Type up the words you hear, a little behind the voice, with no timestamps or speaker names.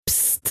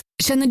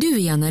Känner du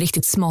igen en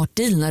riktigt smart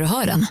deal när du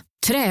hör den?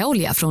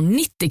 Träolja från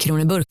 90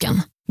 kronor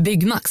burken.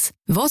 Byggmax.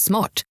 Var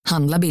smart.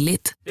 Handla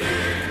billigt.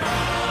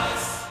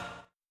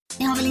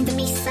 Ni har väl inte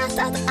missat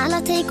att alla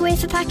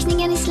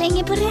takeaway-förpackningar ni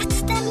slänger på rätt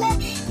ställe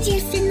ger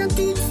fina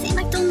deals i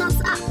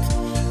McDonalds app.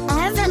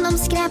 Även om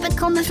skräpet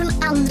kommer från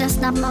andra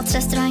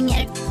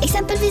snabbmatsrestauranger.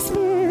 Exempelvis...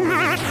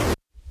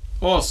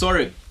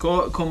 sorry.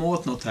 Kom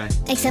åt något här.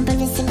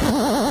 Exempelvis...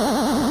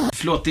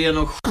 Förlåt, det är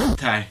något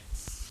skit här.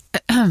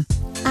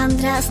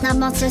 Andra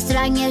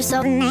snabbmatsrestauranger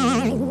som...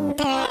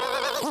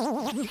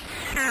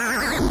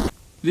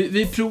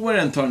 Vi provar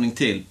en talning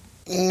till.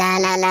 La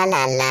la la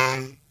la la.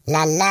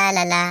 La la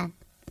la la.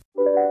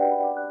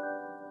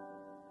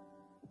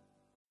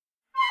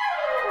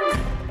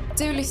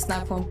 Du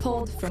lyssnar på en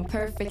podd från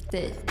Perfect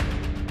Day.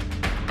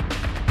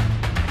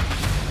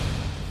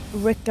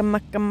 Ricka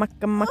macka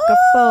macka macka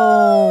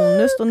phone.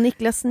 Nu står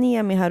Niklas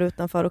Nemi här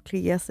utanför och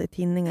kliar sig i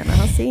tinningarna.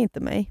 Han ser inte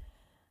mig.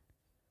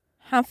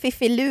 Han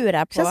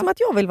fiffilura på... Känns som att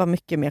jag vill vara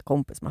mycket mer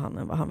kompis med han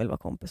än vad han vill vara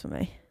kompis med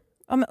mig.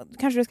 Ja, men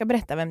kanske du ska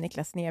berätta vem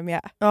Niklas Nemi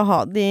är.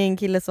 Jaha, det är en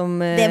kille som...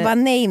 Det var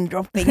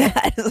name-dropping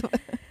här.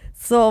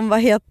 Som,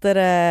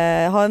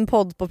 har en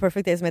podd på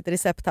Perfect Day som heter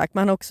Recepttack.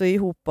 Men han är också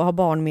ihop och har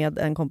barn med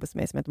en kompis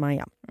med mig som heter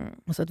Maja.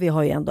 Och så att vi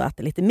har ju ändå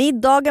ätit lite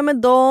middagar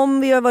med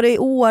dem. Vi har varit i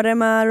Åre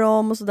med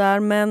dem och sådär.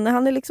 Men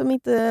han är liksom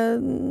inte...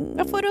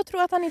 Jag får du tro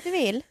att han inte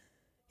vill?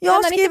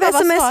 Jag skrev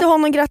sms till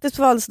honom grattis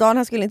på födelsedagen.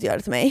 Han skulle inte göra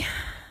det till mig.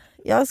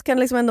 Jag kan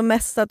liksom ändå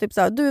messa typ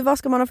såhär, du, vad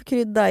ska man ha för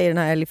krydda i den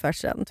här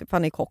älgfärsen? Typ,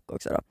 han är kock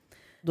också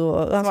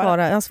då.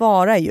 Han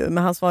svarar ju,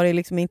 men han svarar ju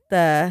liksom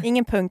inte...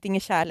 Ingen punkt,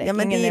 ingen kärlek, ja,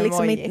 men ingen det är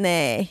liksom inte,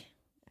 nej.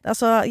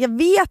 Alltså, jag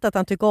vet att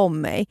han tycker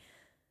om mig.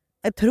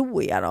 Jag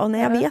tror jag då.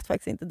 Nej, jag vet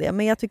faktiskt inte det.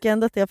 Men jag tycker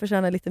ändå att jag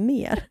förtjänar lite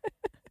mer.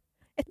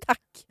 Ett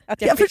tack.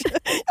 Att jag förtjänar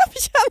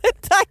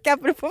ett tack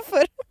apropå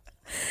för.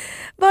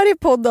 Varje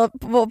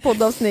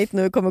poddavsnitt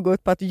nu kommer gå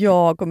ut på att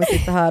jag kommer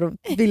sitta här och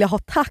vilja ha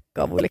tack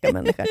av olika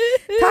människor.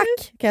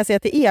 Tack kan jag säga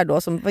till er då.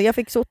 Jag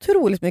fick så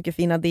otroligt mycket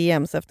fina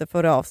DMs efter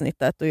förra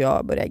avsnittet och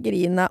jag började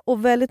grina.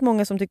 Och väldigt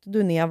många som tyckte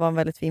du, Nia, var en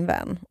väldigt fin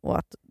vän. Och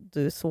att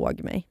du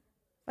såg mig.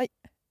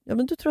 Ja,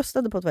 men du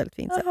tröstade på ett väldigt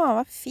fint sätt. Jaha,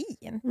 vad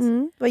fint.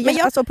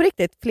 Alltså på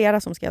riktigt,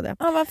 flera som skrev det.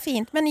 Ja, vad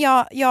fint. Men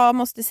jag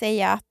måste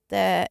säga att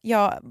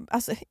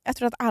jag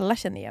tror att alla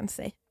känner igen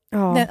sig.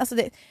 Ja.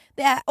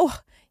 Det är...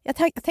 Jag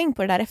tänkte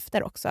på det där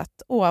efter också.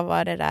 Att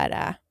vad det där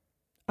är...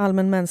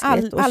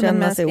 Allmänmänskligt och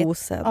känna sig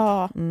osedd.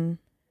 Ja.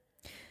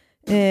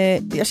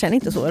 Jag känner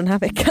inte så den här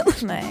veckan.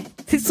 Nej.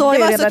 Det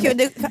var så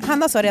kul.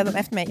 Hanna sa redan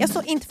efter mig. Jag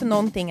sa inte för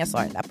någonting jag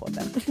sa i den där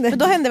podden. Men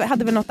då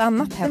hade väl något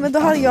annat hänt. Nej, men då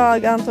hade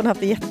jag Anton haft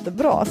det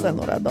jättebra sen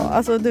några dagar.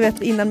 Alltså du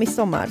vet, innan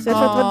midsommar. Så jag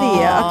tror att det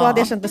var det. Att då hade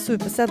jag känt mig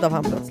supersedd av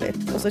han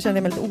plötsligt. Och så kände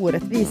jag mig lite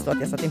orättvist då att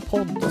jag satt i en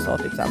podd och sa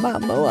typ såhär,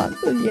 mamma och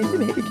Anton ger inte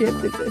mig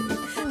bekräftelse.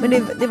 Men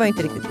det var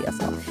inte riktigt det jag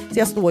sa. Så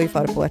jag står ju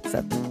för på ett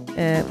sätt.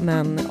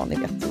 Men ja, ni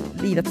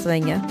vet. Livet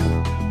svänger.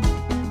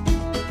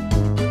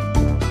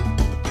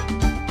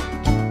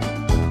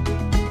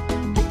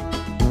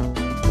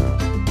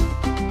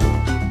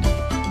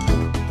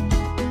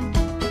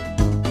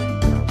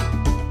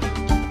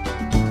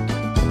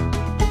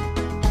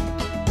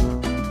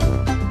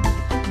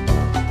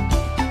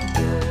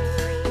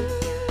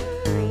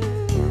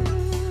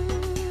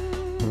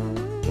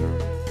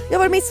 Det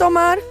var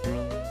midsommar.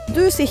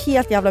 Du ser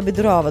helt jävla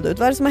bedrövad ut.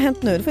 Vad är det som har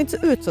hänt nu? Det får inte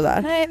se ut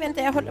sådär. Nej,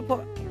 vänta, jag håller på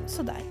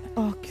sådär.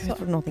 Gud, jag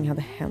trodde någonting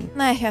hade hänt.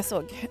 Nej, jag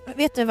såg.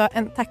 Vet du vad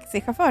en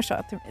taxichaufför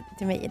sa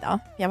till mig idag?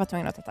 Jag var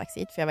tvungen att ta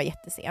taxi för jag var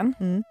jättesen.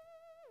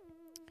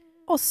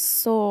 Och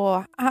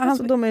så...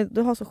 Alltså,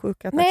 du har så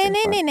sjuka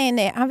taxichaufförer.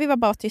 Nej. Han var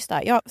bara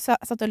tysta. Jag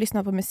satt och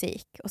lyssnade på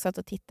musik och satt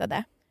och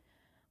tittade.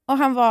 Och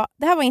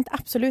det här var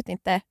absolut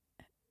inte...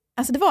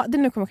 Alltså det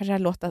nu kommer kanske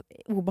låta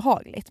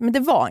obehagligt, men det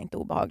var inte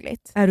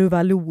obehagligt. Är du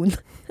vallon?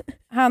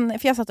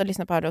 För jag satt och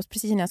lyssnade på det och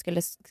precis när jag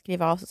skulle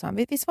skriva av så sa han,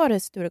 visst var det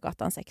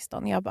Sturegatan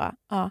 16? Jag bara,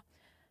 ja.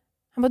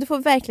 Han bara, du får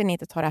verkligen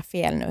inte ta det här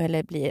fel nu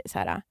eller bli så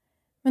här.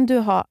 Men du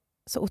har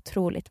så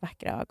otroligt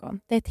vackra ögon.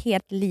 Det är ett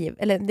helt liv,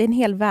 eller det är en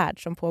hel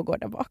värld som pågår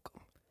där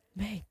bakom.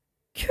 Men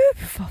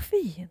gud vad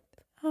fint.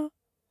 Ja.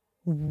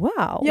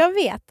 Wow. Jag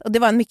vet. Och det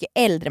var en mycket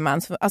äldre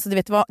man. Alltså du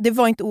vet, det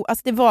var inte...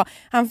 Alltså det var,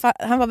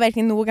 han var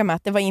verkligen noga med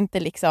att det var inte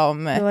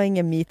liksom... Det var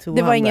ingen MeToo.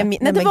 Det var ingen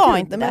nej, det var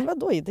inte det. Men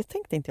vadå? Det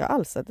tänkte inte jag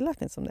alls. Det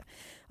lät inte som det.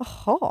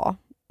 Jaha.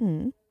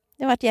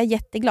 Det var jag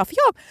jätteglad. För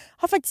jag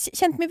har faktiskt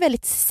känt mig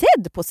väldigt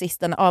sedd på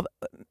sistone av...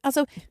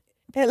 Alltså,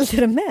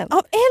 äldre män?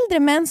 Av äldre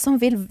män som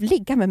vill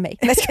ligga med mig.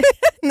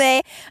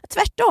 Nej,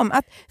 tvärtom.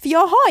 För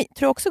jag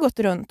tror också gått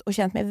runt och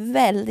känt mig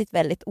väldigt,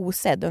 väldigt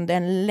osedd under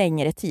en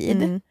längre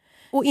tid.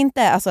 Och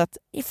inte, alltså att,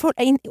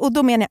 och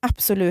då menar jag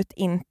absolut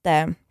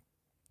inte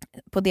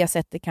på det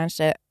sättet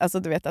kanske, alltså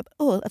du vet att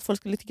folk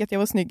skulle tycka att jag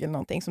var snygg eller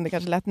någonting som det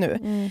kanske lät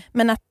nu.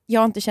 Men att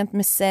jag inte känt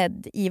mig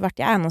sedd i vart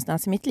jag är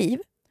någonstans i mitt liv.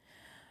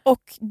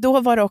 Och då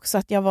var det också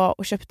att jag var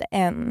och köpte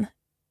en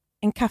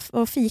kaffe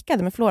och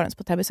fikade med Florence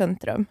på Täby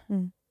centrum.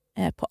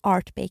 På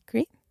Art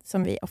Bakery,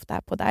 som vi ofta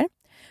är på där.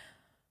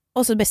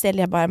 Och så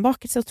beställde jag bara en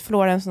bakelse åt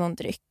Florence och någon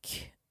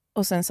dryck.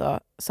 Och sen så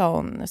sa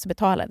hon, så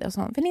betalade och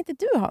sa hon, vill inte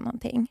du ha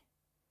någonting?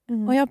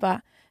 Och jag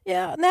bara,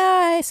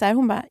 nej, så här,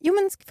 hon bara, jo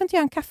men får inte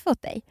göra en kaffe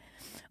åt dig?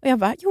 Och jag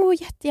bara, jo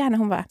jättegärna.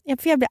 Hon bara,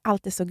 för jag blir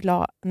alltid så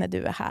glad när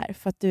du är här,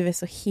 för att du är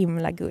så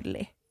himla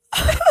gullig.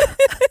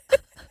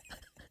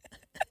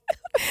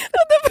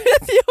 Och då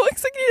började jag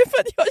också grina för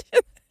att jag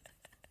kände...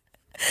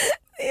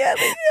 Jag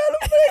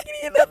började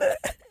grina nu.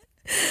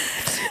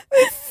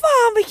 Men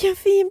fan vilken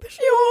fin person.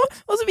 Ja,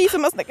 och så visar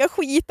man snacka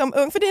skit om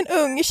ung, för det är en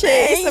ung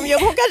tjej som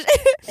jobbar. Hon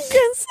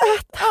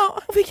kanske...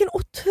 Ja. Och vilken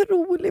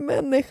otrolig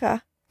människa.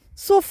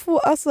 Så få,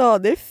 alltså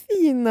det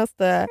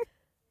finaste.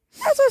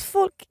 Alltså att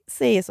folk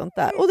säger sånt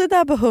där. Och det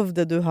där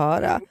behövde du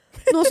höra.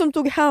 Någon som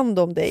tog hand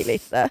om dig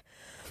lite.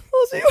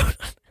 Och så gjorde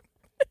han...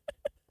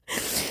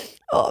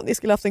 Ja, ni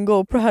skulle haft en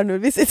GoPro här nu.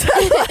 Vi sitter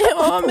här.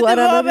 Ja, men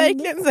det var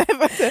verkligen så här.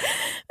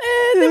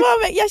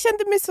 Jag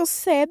kände mig så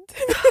sedd.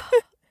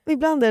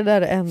 Ibland är det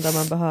där det enda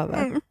man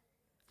behöver.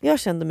 Jag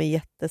kände mig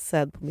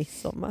jättesedd på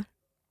midsommar.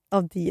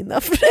 Av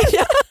dina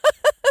föräldrar.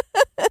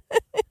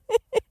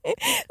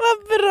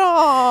 Vad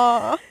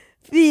bra!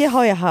 Vi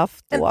har ju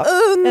haft då en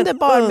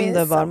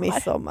underbar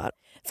midsommar.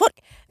 Folk,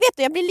 vet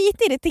du, jag blir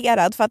lite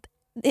irriterad för att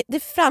det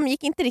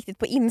framgick inte riktigt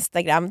på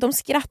Instagram. De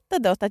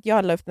skrattade åt att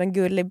jag la upp en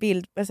gullig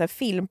bild med så här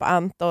film på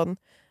Anton,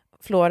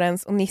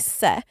 Florens och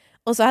Nisse.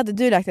 Och så hade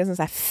du lagt en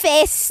sån här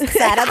fest. Så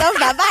här, de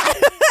bara,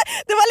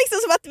 det var liksom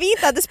som att vi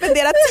inte hade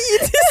spenderat tid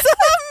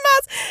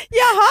tillsammans.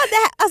 Jaha,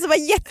 det var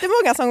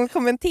jättemånga som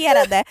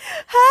kommenterade.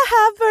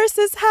 Haha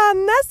versus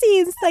Hannas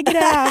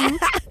Instagram.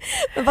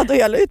 Men vadå,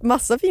 jag la ut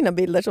massa fina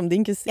bilder som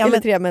din kusin. Ja, eller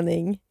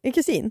tremänning.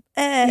 Kusin?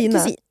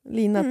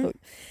 Lina tog.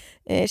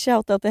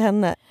 Shoutout till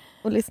henne.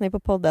 Och lyssna på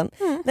podden.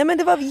 Nej, men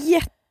det var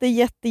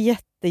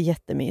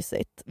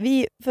jättemysigt.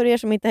 Vi, för er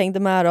som inte hängde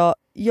med då,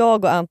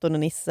 jag och Anton och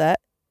Nisse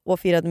och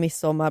firade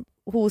midsommar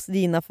hos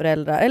dina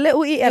föräldrar.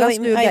 Eller i er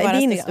stuga, i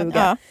din stuga.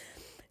 Ja.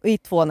 Och i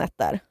 2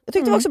 nätter. Jag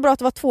tyckte det var också bra att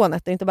det var 2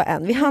 nätter, inte bara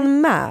en. Vi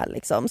hann med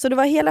liksom. Så det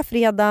var hela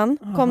fredagen,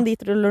 kom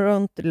dit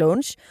runt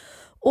lunch.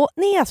 Och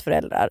Nias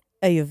föräldrar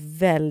är ju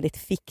väldigt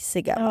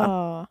fixiga.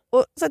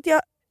 Och så att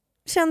jag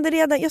kände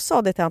redan, jag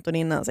sa det till Anton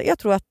innan, så jag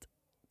tror att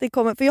det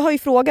kommer, för jag har ju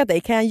frågat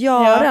dig, kan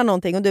jag göra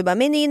någonting? Och du bara,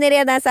 men ni är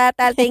redan så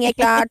att allting är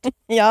klart.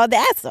 Ja, det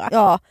är så.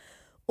 Ja.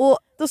 Och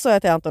då sa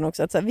jag till Anton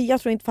också att så här,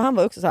 jag tror inte, för han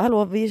var också så här,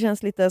 hallå, vi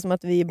känns lite som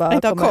att vi bara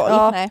inte har koll.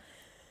 Ja. Nej.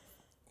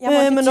 Jag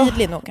var inte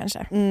tydlig nog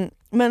kanske.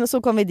 Men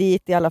så kom vi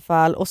dit i alla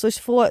fall. Och så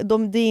får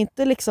de, det är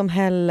inte liksom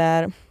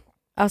heller,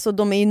 alltså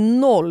de är ju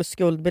noll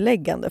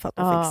skuldbeläggande för att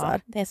de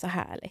fixar. Det är så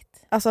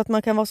härligt. Alltså att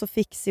man kan vara så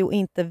fixig och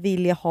inte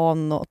vilja ha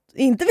något.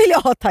 Inte vilja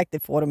ha tack, det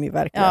får de ju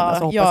verkligen.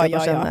 Alltså, hoppas att de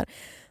känner.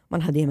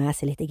 Man hade ju med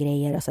sig lite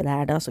grejer och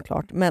sådär då,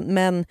 såklart.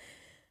 Men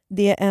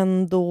det är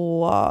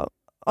ändå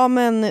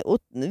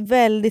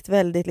väldigt,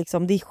 väldigt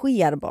liksom, det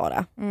sker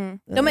bara.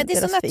 Det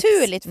är så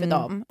naturligt för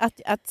dem.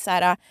 Att så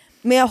här...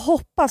 Men jag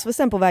hoppas, för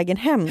sen på vägen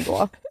hem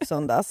då,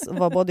 söndags,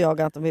 var både jag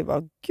och Anton, vi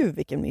bara, gud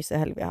vilken mysig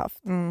helg vi har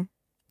haft.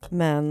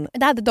 Men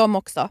det hade de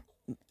också.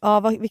 Ja,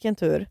 vilken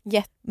tur.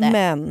 Jätte.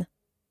 Men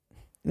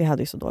vi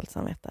hade ju så dåligt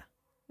samvete.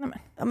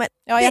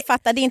 Jag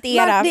fattar, det är inte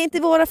era. Det är inte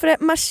våra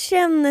föräldrar. Man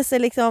känner sig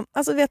liksom,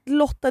 alltså vet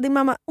Lotta, din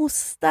mamma, och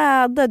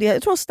städade.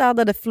 Jag tror hon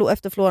städade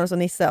efter Florens och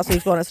Nisse, alltså i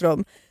Florens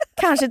rum.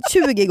 Kanske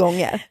 20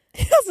 gånger.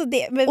 Alltså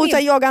och så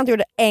jag inte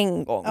gjorde det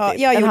en gång. Ja, typ.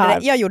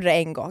 Jag gjorde det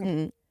en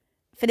gång.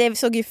 För det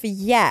såg ju för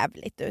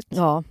jävligt ut.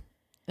 Ja.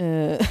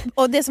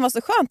 Och det som var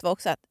så skönt var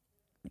också att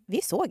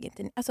vi såg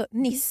inte, alltså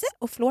Nisse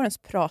och Florens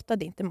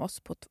pratade inte med oss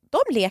på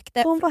de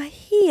lekte. De var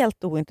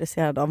helt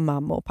ointresserade av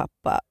mamma och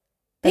pappa.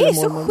 Det är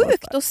så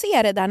sjukt att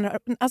se det där.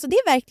 Alltså det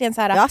är verkligen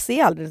så här. Jag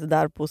ser aldrig det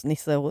där på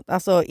Nisse.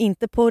 Alltså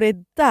inte på det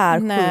där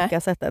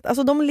sjuka sättet.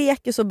 Alltså de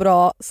leker så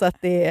bra så att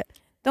det...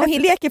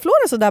 Leker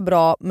Florens så där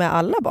bra med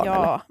alla barn? Ja,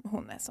 eller?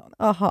 hon är sån.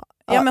 Aha.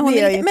 Ja, men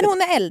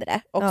hon är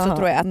äldre också,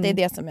 tror jag. Att det är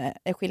det som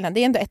är skillnaden. Det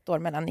är ändå 1 år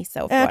mellan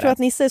Nisse och Florens. Jag tror att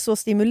Nisse är så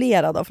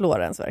stimulerad av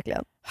Florens,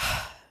 verkligen.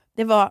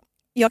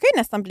 Jag kan ju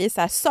nästan bli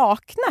så här,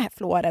 sakna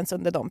Florens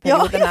under de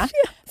perioderna.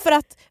 Ja. För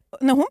att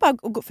när hon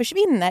bara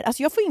försvinner,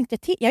 alltså hon är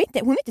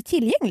inte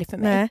tillgänglig för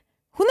mig. Nej.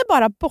 Hon är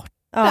bara borta.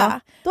 Ja,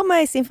 de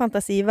är i sin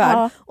fantasivärld.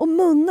 Ja. Och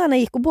munnarna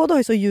gick, och båda har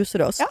ju så ljus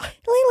röst. Ja.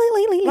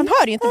 Man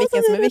hör ju inte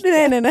vilken som är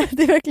vilken. Nej,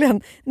 det är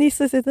verkligen.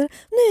 Nisse sitter,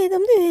 nu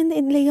är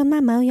en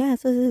lejonmamma och jag är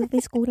så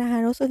vid skola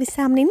här och så är vi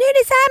samling. Nu är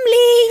det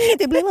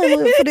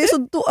samling! För det är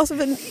så, alltså,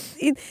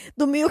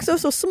 de är ju också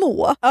så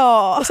små.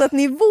 Och så att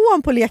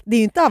nivån på lek, det är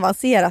ju inte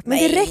avancerat, men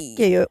det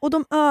räcker ju.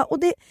 Och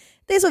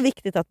det är så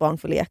viktigt att barn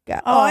får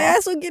leka. Jag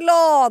är så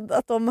glad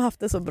att de har haft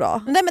det så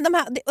bra. Nej, men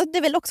det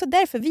är väl också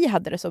därför vi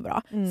hade det så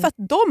bra. För att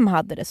de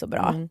hade det så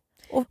bra.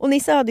 Och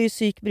Nissa hade ju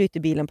psykbryt i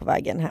bilen på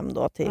vägen hem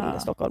då till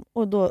Stockholm.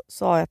 Och då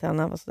sa jag till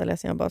henne, var så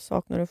ledsen, jag bara,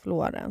 saknar du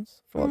Florens?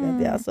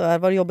 Frågade jag. Så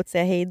var det jobbigt att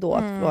säga hej då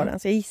till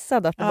Florens. Jag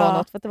gissade att det var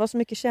något, för att det var så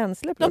mycket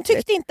känslor plötsligt. De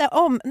tyckte inte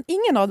om,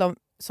 ingen av dem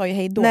sa ju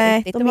hej då. Nej,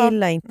 riktigt. de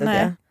gillade inte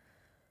det.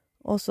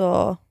 Och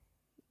så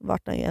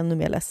vart han ju ännu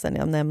mer ledsen när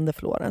jag nämnde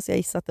Florens. Jag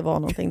gissade att det var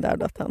någonting där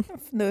då att han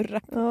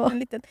snurra. En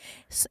liten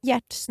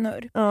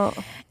hjärtsnurr.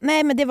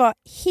 Nej, men det var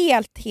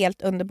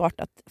helt underbart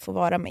att få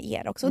vara med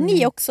er också. Och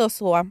ni är också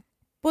så,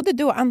 både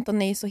du och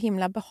Anton är så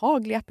himla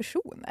behagliga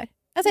personer.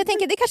 Alltså jag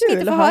tänker, det kanske ni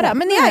inte får höra,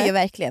 men ni är ju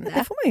verkligen det.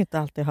 Det får man ju inte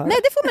alltid höra. Nej,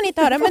 det får man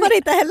inte höra. Det får man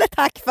inte heller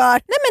tack för.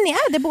 Nej, men ni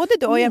är det både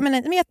då.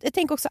 Men jag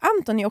tänker också,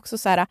 Anton är också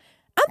så här.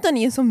 Anton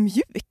är ju så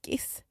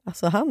mjukis.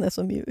 Alltså han är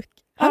så mjuk.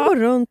 Han går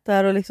runt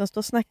där och liksom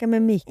står och snackar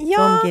med Micke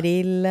om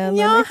grillen.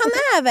 Ja, liksom.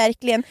 Han är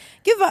verkligen...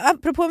 Gud vad,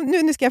 apropå,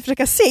 nu ska jag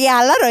försöka se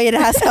alla då i det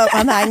här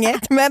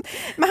sammanhanget. men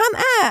han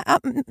är...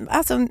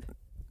 Alltså,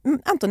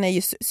 Anton är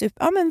ju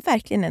men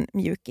verkligen en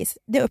mjukis.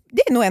 Det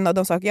är nog en av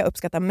de saker jag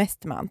uppskattar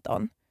mest med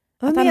Anton.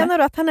 Vad menar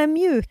du att han är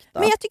mjuk då?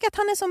 Men jag tycker att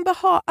han är som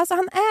alltså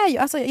han är ju...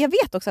 Alltså, jag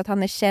vet också att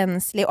han är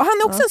känslig. Och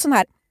han är också en sån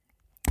här...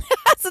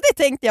 alltså det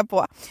tänkte jag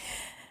på.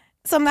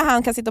 Som när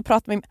han kan sitta och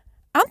prata med...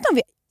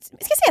 Anton, ska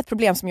jag säga ett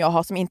problem som jag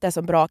har som inte är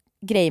så bra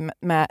grej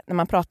med när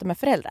man pratar med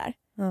föräldrar.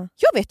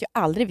 Jag vet ju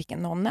aldrig vilken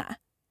någon är.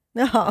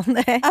 Ja,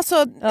 nej.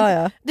 Alltså,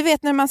 du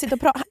vet när man sitter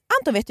och pratar...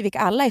 Anton vet ju vilka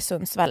alla i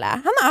Sundsvall är.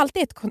 Han har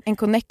alltid en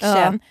connection.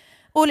 Ja.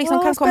 Och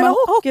liksom kan komma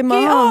hockey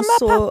med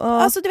hans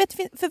Alltså, du vet,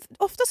 för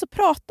ofta så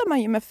pratar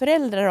man ju med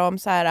föräldrar om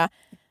så här...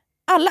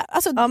 Alla,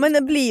 alltså, ja, men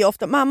det blir ju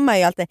ofta, mamma är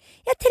ju alltid,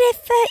 jag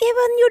träffade,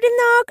 Evan gjorde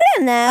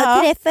naglarna,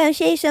 jag träffade en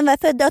tjej som var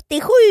född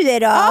 87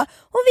 idag,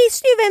 och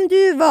visste ju vem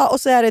du var,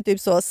 och så är det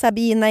typ så,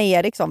 Sabina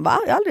Eriksson, va?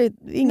 Jag har aldrig,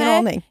 ingen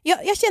aning.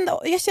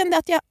 Jag kände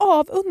att jag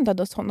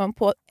avundade hos honom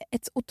på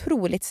ett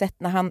otroligt sätt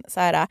när han så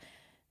här,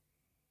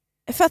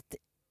 för att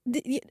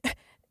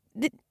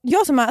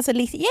jag som alltså,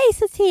 jag är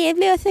så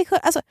trevlig och så,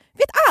 alltså,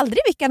 vet aldrig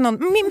vilka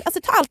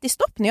alltså tar alltid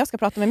stopp när jag ska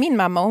prata med min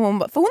mamma,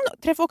 och för hon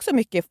träffar också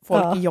mycket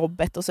folk i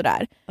jobbet och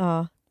sådär.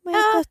 Ja. Men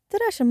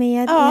dotter som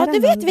är du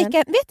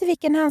vet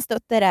vilken hans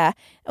dotter är,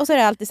 och så är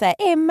det alltid så här,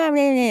 Emma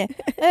nej.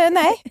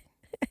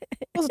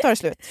 Och så tar det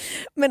slut.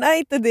 Men är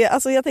inte det,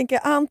 alltså jag tänker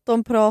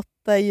Anton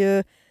pratar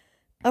ju,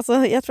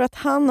 alltså jag tror att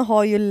han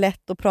har ju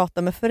lätt att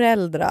prata med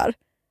föräldrar.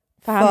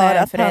 För han är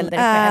en förälder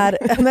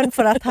själv. Men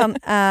för att han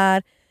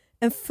är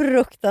en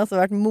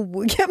fruktansvärt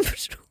mogen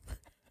person.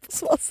 På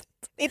så sätt.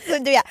 Inte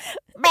som du är.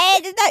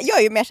 Nej, det där, jag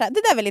är ju mer så här,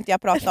 det där vill inte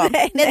jag prata om.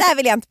 Nej. Det där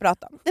vill jag inte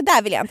prata om. Det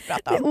där vill jag inte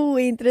prata om.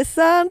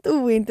 Ointressant.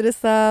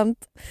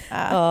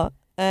 Ja.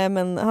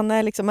 Men han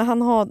är liksom,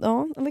 han har,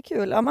 det är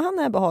kul. Ja, men han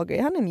är behaglig,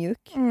 han är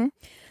mjuk.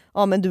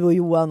 Ja, men du och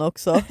Johan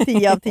också.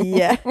 10 av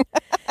 10.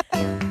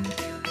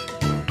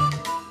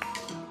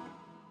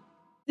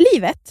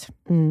 Livet,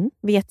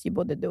 vet ju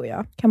både du och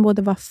jag, kan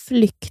både vara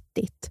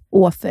flyktigt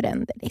och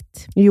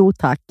föränderligt. Jo,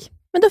 tack.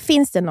 Men då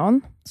finns det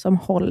någon som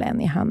håller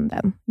en i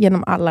handen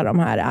genom alla de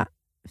här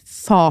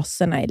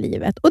faserna i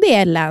livet. Och det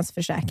är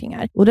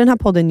Länsförsäkringar. Och den här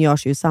podden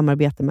görs ju i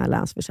samarbete med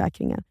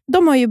Länsförsäkringar.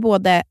 De har ju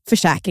både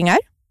försäkringar,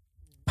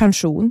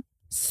 pension,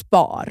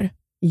 spar.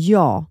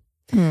 Ja.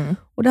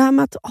 Och det här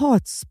med att ha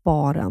ett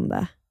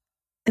sparande,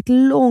 ett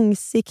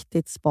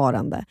långsiktigt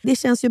sparande, det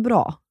känns ju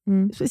bra.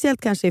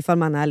 Speciellt kanske ifall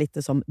man är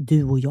lite som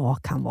du och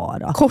jag kan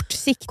vara.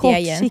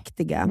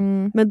 Kortsiktiga.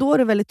 Men då är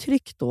det väldigt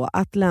tryggt då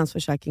att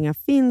Länsförsäkringar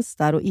finns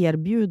där och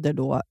erbjuder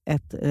då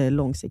ett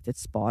långsiktigt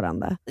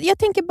sparande. Jag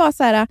tänker bara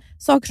så här,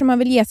 saker som man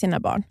vill ge sina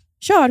barn.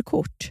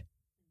 Körkort.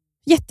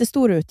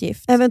 Jättestor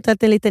utgift.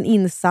 Eventuellt en liten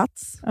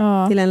insats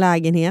till en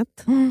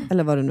lägenhet.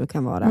 Eller vad det nu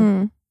kan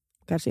vara.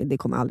 Kanske det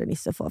kommer aldrig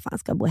Nisse få, för han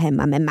ska bo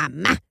hemma med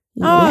mamma.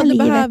 Ja, det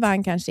behöver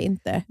han kanske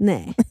inte.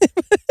 Nej.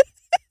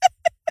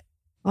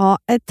 Ja,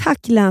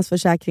 tack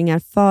Länsförsäkringar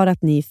för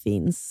att ni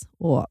finns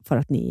och för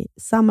att ni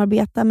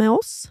samarbetar med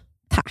oss.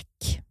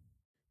 Tack.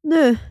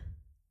 Nu,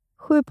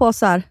 7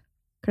 påsar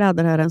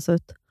kläder har rensat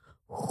ut.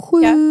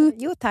 7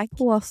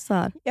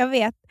 påsar. Jag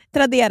vet.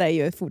 Tradera är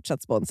ju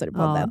fortsatt sponsor i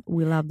podden. Ja,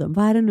 we love them.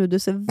 Vad är det nu? Du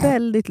ser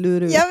väldigt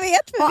lurig ut. Jag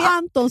vet. Har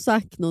Anton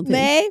sagt någonting?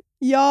 Nej,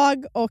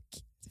 jag och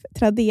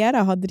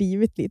Tradera har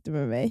drivit lite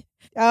med mig.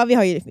 Ja, vi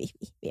har ju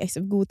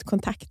så god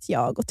kontakt,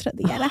 jag och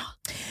Tradera.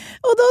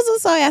 Och då så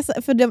sa jag,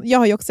 för jag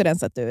har ju också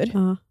rensat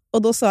ur.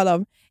 Och då sa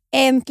de,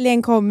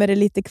 äntligen kommer det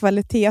lite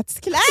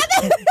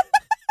kvalitetskläder.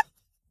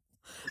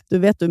 Du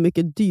vet hur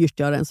mycket dyrt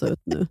jag rensar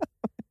ut nu.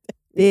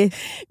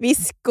 Vi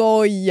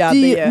skojade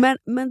ju.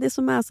 Men det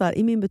som är så här,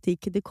 i min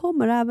butik, det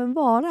kommer även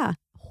vara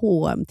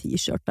H&M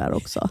t-shirtar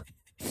också.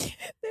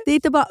 Det är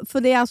inte bara,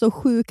 för det är alltså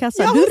 7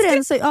 kassar.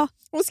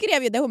 Hon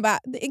skrev ju det, hon bara,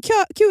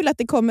 kul att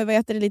det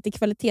kommer lite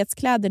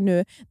kvalitetskläder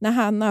nu när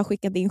Hanna har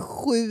skickat in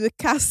 7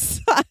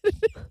 kassar.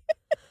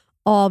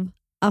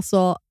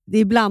 Alltså, det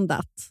är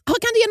blandat.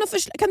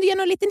 Kan du ge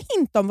någon liten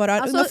hint om vad du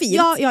har något fint?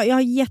 Jag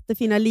har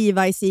jättefina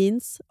Levi's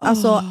jeans.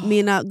 Alltså,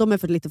 de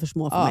är lite för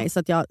små för mig, så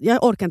att jag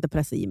orkar inte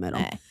pressa i mig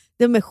dem. Nej.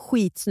 De är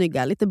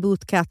skitsnygga, lite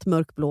bootcut,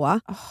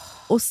 mörkblåa.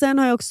 Och sen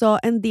har jag också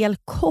en del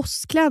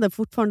kostkläder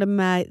fortfarande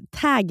med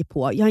tag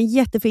på. Jag har en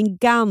jättefin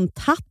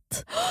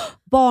ganthatt.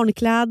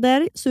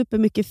 Barnkläder,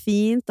 supermycket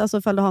fint. Alltså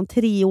ifall du har en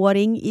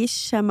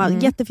 3-åring-ish hemma.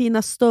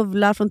 Jättefina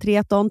stövlar från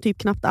Treton, typ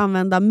knappt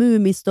använda.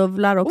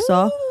 Mumistövlar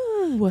också.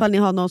 Ifall ni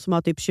har någon som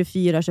har typ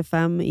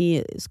 24-25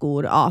 i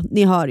skor. Ja,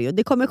 ni hör ju.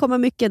 Det kommer komma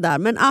mycket där.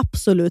 Men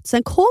absolut,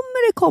 sen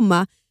kommer det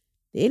komma.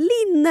 Det är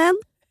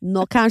linnen.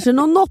 Kanske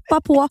någon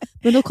noppa på.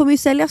 Men de kommer ju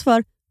säljas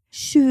för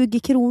 20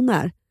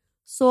 kronor.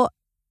 Så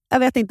jag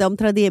vet inte om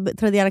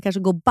Tradera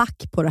kanske går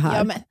back på det här.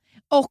 Ja, men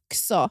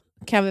också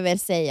kan vi väl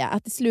säga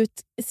att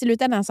i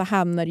slutändan så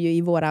hamnar det ju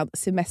i våran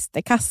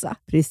semesterkassa.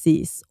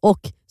 Precis. Och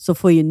så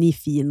får ju ni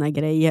fina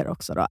grejer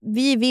också då.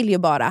 Vi vill ju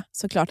bara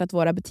såklart att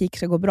våra butiker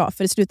ska gå bra.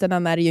 För i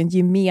slutändan är det ju en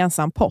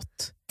gemensam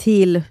pott.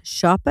 Till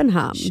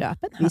Köpenhamn.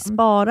 Köpenhamn. Vi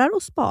sparar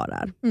och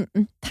sparar.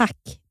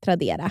 Tack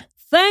Tradera.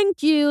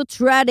 Thank you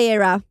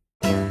Tradera.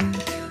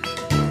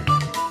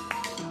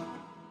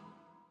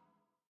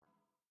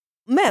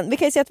 Men vi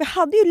kan ju säga att vi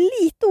hade ju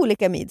lite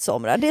olika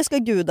midsomrar. Det ska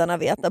gudarna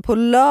veta på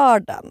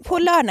lördagen. På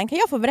lördagen kan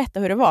jag få berätta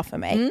hur det var för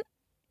mig.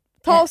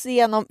 Ta oss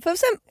igenom. För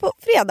sen på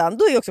fredagen,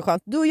 då är det också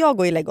skönt. Du och jag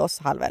går och lägger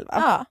oss 10:30.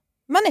 Ja,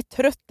 man är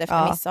trött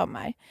efter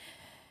midsommar.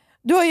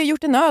 Du har ju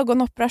gjort en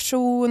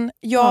ögonoperation.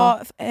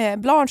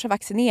 Blanche har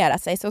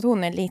vaccinerat sig så att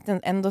hon är liten,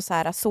 ändå så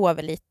här,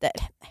 sover lite.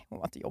 Nej, hon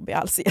var inte jobbig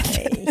alls.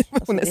 Nej,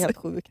 alltså, det är helt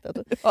sjukt.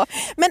 Ja.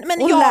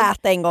 Men hon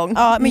lät en gång.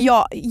 Ja, men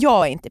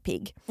jag är inte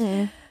pigg.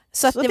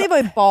 Så det var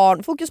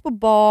ju fokus på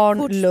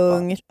barn,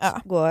 lugnt,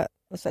 gå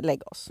och så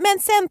lägga oss. Men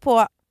sen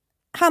på,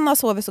 han har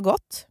sovit så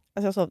gott.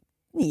 Alltså jag sov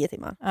 9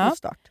 timmar.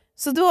 Start.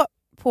 Så då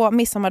på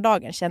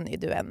midsommardagen känner ju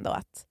du ändå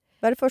att...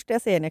 Vad är det första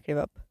jag säger när jag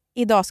kliver upp?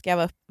 Idag ska jag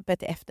vara uppe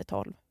till efter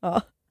 12.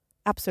 Ja.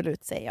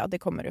 Absolut säger jag, det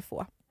kommer du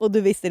få. Och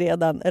du visste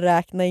redan,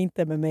 räkna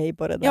inte med mig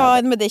på det där.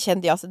 Ja, men det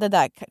kände jag, så det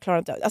där klarar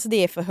inte jag. Alltså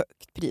det är för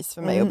högt pris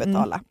för mig att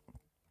betala.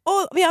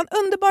 Och vi har en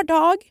underbar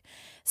dag.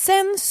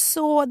 Sen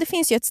så, det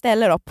finns ju ett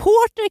ställe då,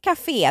 Porter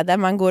Café, där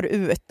man går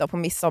ut då på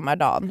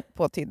midsommardagen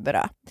på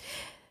Tynderö.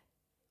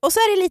 Och så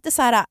är det lite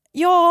så här,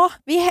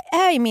 vi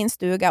är i min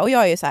stuga och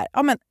jag är ju så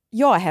här, men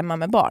jag är hemma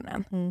med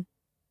barnen.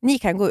 Ni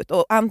kan gå ut.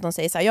 Och Anton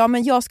säger så här,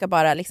 men jag ska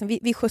bara, liksom,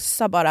 vi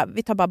skjutsar bara,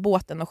 vi tar bara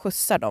båten och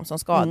skjutsar dem som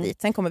ska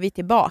dit. Sen kommer vi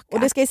tillbaka. Och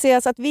det ska ju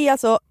sägas att vi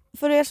alltså,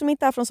 för er som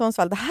inte är från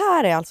Sundsvall, det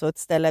här är alltså ett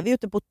ställe, vi är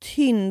ute på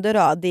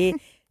Tynderö. Det är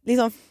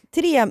liksom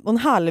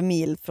 3,5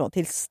 mil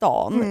till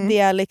stan. Det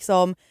är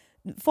liksom,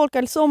 folk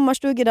har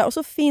sommarstugor där och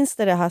så finns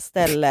det här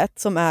stället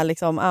som är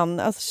liksom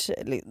annars,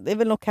 det är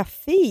väl något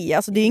café,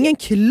 alltså det är ingen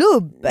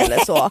klubb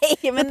eller så.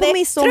 Nej, men på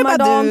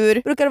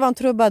midsommardagen brukar det vara en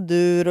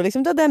trubadur och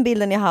liksom, det var den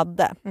bilden jag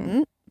hade.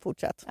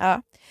 Fortsätt.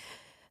 Ja.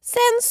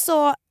 Sen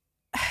så,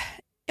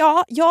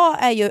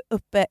 jag är ju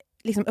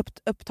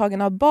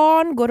upptagen av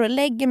barn, går och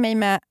lägger mig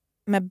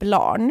med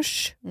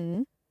Blanche.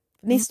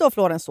 Nisse och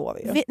Florens sover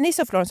ju.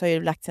 Nisse och Florens har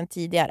ju lagt sen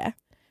tidigare.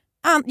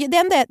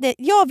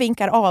 Jag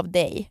vinkar av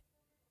dig,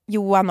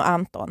 Johan och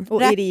Anton.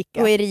 Och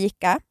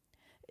Erika.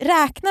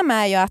 Räkna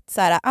med ju att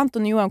så här,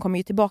 Anton och Johan kommer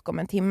ju tillbaka om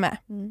en timme.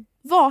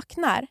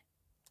 Vaknar.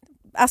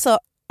 Alltså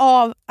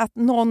av att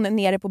någon är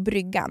nere på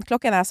bryggan.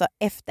 Klockan är alltså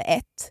efter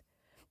 1.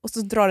 Och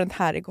så drar den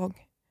här igång.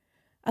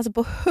 Alltså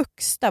på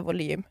högsta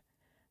volym.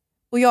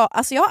 Och jag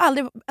har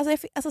aldrig...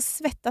 Alltså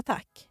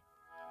svettattack.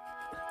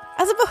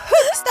 Alltså på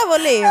högsta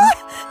volym.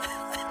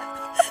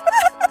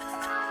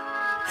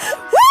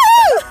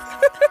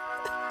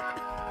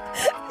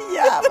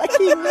 Jävla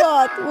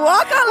kinglåt.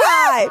 Walk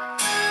alive.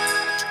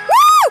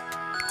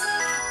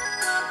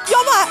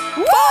 Jag var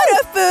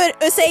upp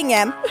ur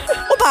sängen.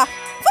 Och bara,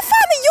 vad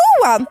fan är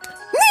Johan?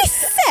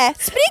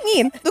 Nisse, spring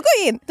in. Då går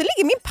jag in. Då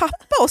ligger min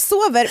pappa och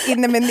sover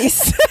inne med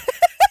Nisse.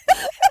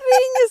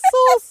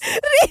 Ringesås.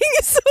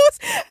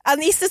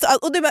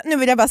 Och nu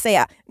vill jag bara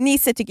säga,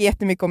 Nisse tycker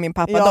jättemycket om min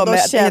pappa. Ja, de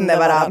känner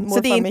varandra. Så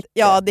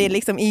det är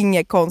liksom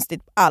inget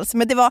konstigt alls.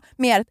 Men det var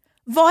mer,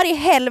 var i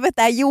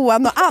helvete är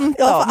Johan och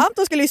Anton? Ja, för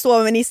Anton skulle ju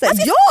sova med Nisse.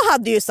 Alltså, jag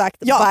hade ju sagt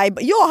bye.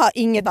 Jag har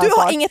inget ansvar.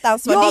 Du har inget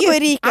ansvar. Jag det och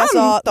Erika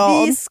sa,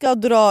 vi ska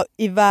dra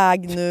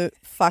iväg nu.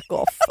 Fuck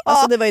off.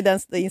 Alltså det var ju den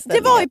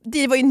inställningen.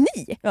 Det var ju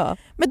ni. Ja.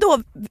 Men då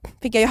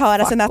fick jag ju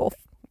höra sen att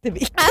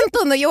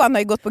Anton och Johan har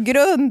ju gått på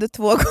grund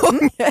 2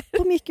 gånger.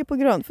 Så mycket på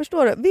grund,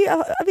 förstår du?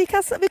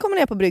 Vi kommer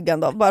ner på bryggan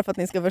då, bara för att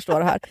ni ska förstå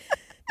det här.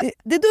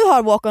 Det du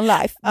har Walk on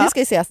Life, det ska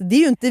ju sägas, det är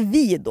ju inte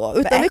vi då.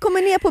 Utan vi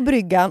kommer ner på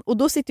bryggan och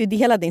då sitter ju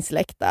hela din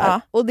släkt där.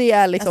 Ja. Och det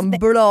är liksom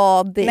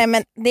bladigt. Nej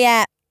men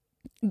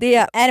det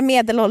är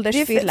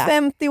medelåldersfylla. Det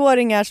är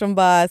 50-åringar som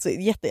bara, alltså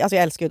jag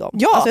älskar ju dem.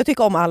 Ja. Alltså jag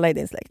tycker om alla i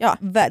din släkt. Ja.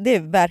 Det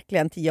är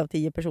verkligen 10 av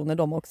 10 personer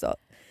de också.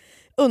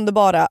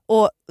 Underbara.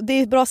 Och det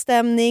är bra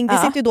stämning. Det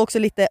sitter ju då också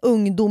lite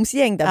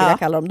ungdomsgäng där vill jag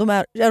kalla dem. De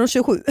är de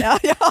 27. Ja.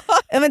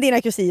 Men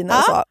dina kusiner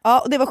och så. Ja,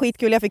 och det var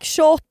skitkul. Jag fick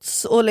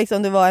shots och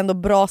liksom det var ändå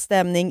bra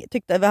stämning.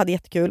 Tyckte vi hade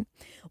jättekul.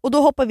 Och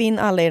då hoppar vi in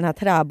alla i den här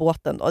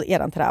träbåten då,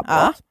 eran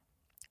träbåt.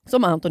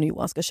 Som Anton och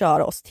Johan ska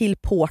köra oss till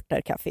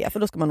Porter Café, för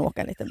då ska man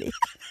åka en liten bit.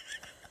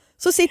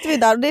 Så sitter vi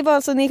där och det var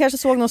alltså, ni kanske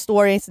såg någon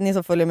stories, ni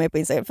som följer mig på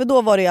Instagram, för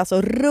då var det ju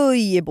alltså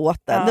röj i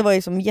båten. Det var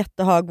ju som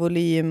jättehög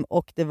volym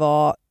och det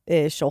var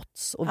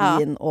shots och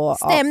vin. Och,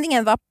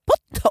 stämningen var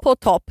på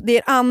topp. Det är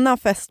en annan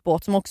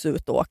festbåt som också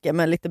ut och åker,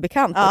 men lite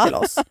bekanta till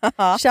oss.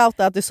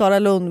 Shoutout till Sara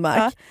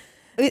Lundmark.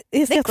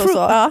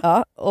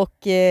 Och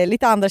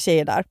lite andra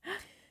tjejer där.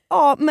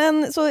 Ja,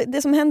 men så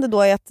det som händer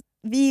då är att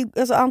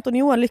Anton och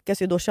Johan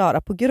lyckas ju då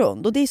köra på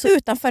grund. Och det är så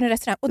utanför en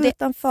restaurang. Och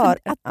utanför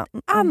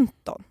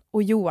Anton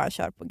och Johan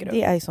kör på grund.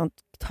 Det är ju sånt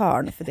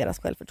törn för deras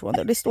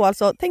självförtroende. Det står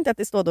alltså, tänk att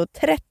det står då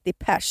 30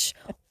 pers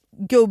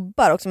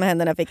gubbar också med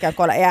händerna fick han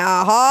kolla.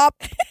 Jaha,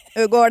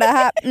 hur går det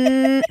här?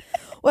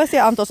 Och jag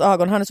ser Antons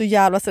ögon, han är så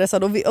jävla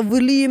stressad och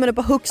volymen är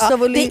på högsta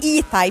volym. Det är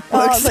E-Type på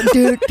högsta.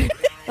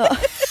 Ja.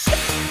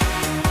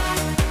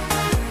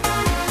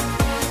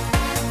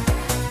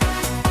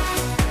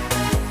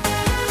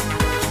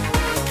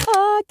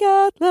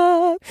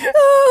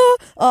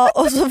 Ja,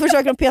 och så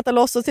försöker de peta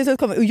loss och till slut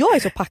kommer, och jag är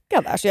så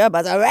packad där så jag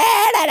bara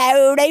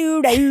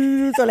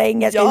så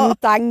länge jag ska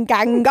utan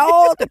ganga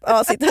typ,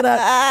 sitter där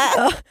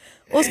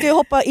och ska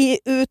hoppa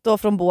ut då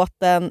från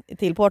båten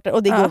till porten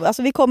och det går,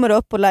 alltså vi kommer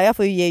upp och jag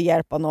får ju ge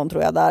hjälp av någon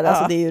tror jag där,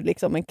 alltså det är ju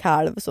liksom en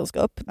kalv som ska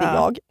upp, det är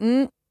jag.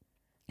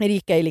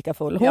 Erika är lika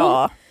full,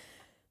 hon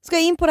ska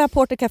in på det här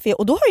portercafé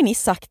och då har ju ni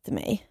sagt till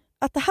mig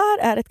att det här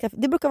är ett café,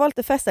 det brukar vara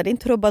lite fester, det är en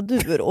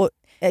trubadur och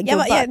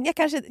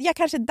jag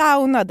kanske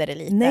downade det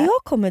lite. När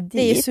jag kommer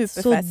dit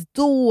så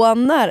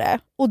dånare.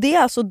 Och det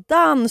är alltså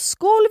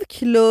dansgolv,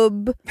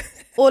 klubb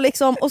och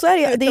liksom, och så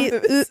är det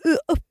är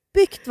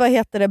uppbyggt, vad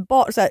heter det,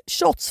 så här,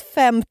 shots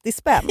 50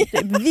 spänn,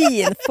 typ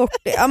vin 40.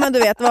 Ja men du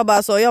vet, det var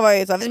bara så, jag var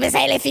ju så här, vi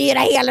säljer 4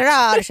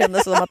 helrör,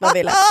 kändes som att man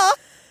ville.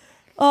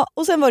 Ja,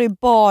 och sen var det ju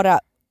bara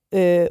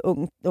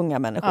unga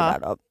människor där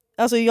då.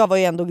 Alltså jag var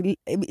ju ändå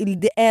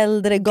det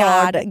äldre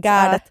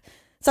gardet.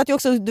 Så att jag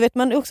också, du vet,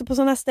 man är också på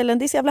sådana här ställen,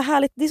 det är så jävla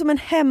härligt, det är som en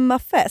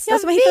hemmafest.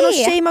 Alltså man hittar någon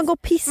tjej, man går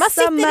och pissar man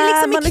sitter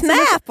med. Liksom i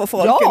knä på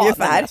folk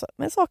ungefär.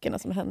 Men sakerna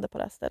som hände på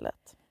det här stället.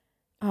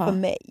 För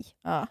mig.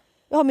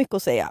 Jag har mycket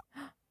att säga.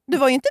 Du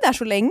var ju inte där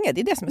så länge,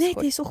 det är det som är så sjukt.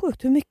 Nej, det är så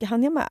sjukt, hur mycket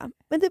hann jag med?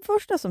 Men det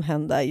första som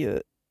hände är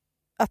ju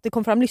att det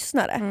kom fram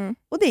lyssnare.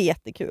 Och det är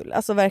jättekul,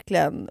 alltså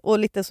verkligen. Och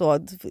lite så,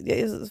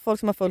 folk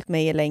som har följt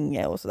mig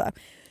länge och sådär.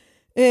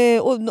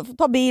 Och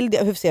ta bild,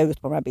 hur ser jag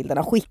ut på de här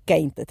bilderna? Skicka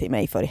inte till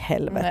mig för i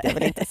helvete, jag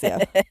vill inte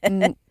se.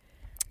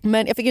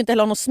 Men jag fick ju inte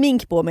heller ha någon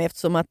smink på mig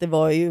eftersom att det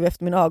var ju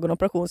efter min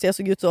ögonoperation så jag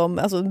såg ut som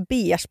en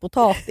beige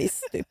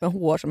potatis typ med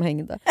hår som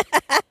hängde.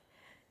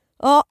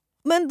 Ja,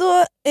 men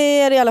då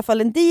är det i alla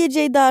fall en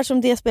DJ där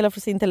som det spelar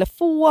från sin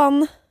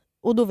telefon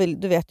och då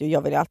du vet ju,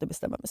 jag vill ju alltid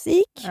bestämma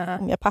musik.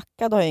 Om jag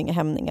packar då har jag inga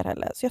hämningar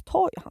heller så jag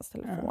tar ju hans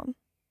telefon.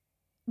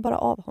 Bara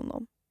av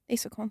honom. Det är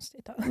så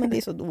konstigt. Men det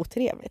är så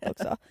otrevligt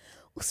också.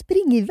 Och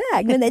spring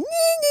iväg med den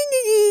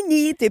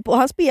ni typ. Och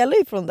han spelar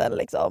ju från den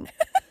liksom.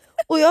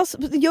 Och jag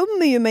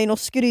gömmer ju mig i någon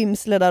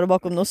skrymsle där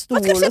bakom någon stol.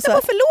 Vad ska du sätta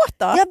på för låt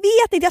då? Jag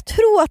vet inte, jag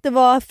tror att det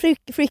var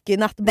Freaky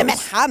Nattbuss. Nej men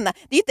Hanna,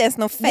 det är ju inte ens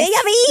någon fest. Nej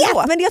jag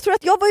vet, men jag tror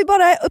att jag var ju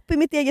bara uppe i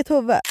mitt eget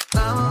huvud.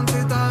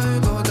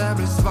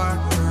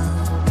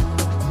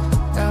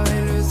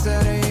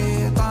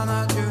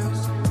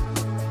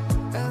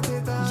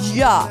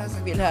 Ja,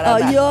 vill höra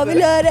den. Jag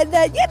vill höra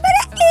den. Jag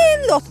bara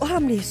en låt. Och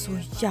han blir så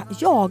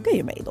jagar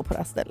ju mig då på det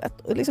här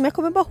stället. Och liksom, jag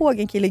kommer bara ihåg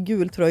en kille i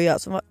gul tröja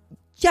som var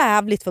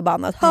jävligt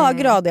förbannad.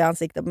 Högrad i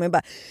ansiktet på mig.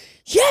 Bara,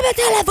 ge mig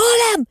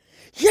telefonen!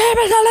 Ge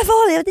mig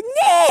telefonen! Jag vet,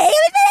 nej,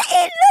 jag vill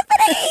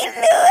bara en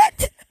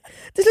låt.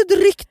 Till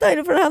slut ryckte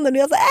jag från handen och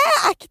jag så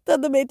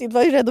aktade mig. Typ,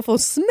 var ju rädd att få en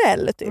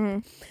smäll. Typ.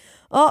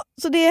 Ja,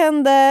 så det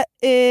hände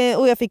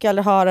och jag fick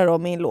aldrig höra då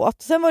min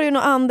låt. Sen var det ju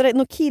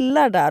några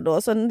killar där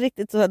då, så en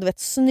riktigt så, du vet,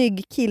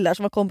 snygg killar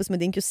som var kompis med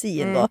din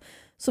kusin då,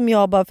 som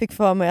jag bara fick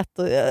för mig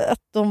att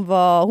de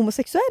var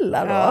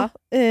homosexuella då.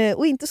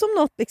 Och inte som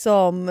något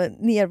liksom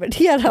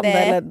nedvärderande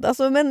eller,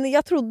 alltså, men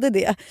jag trodde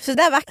det. Så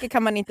där vacker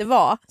kan man inte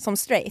vara som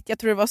straight, jag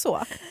tror det var så.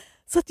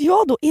 Så att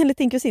jag då, enligt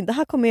din kusin, det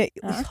här kommer jag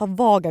ha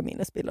vaga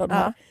minnesbilder av det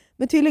här.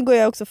 Men tydligen går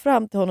jag också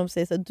fram till honom och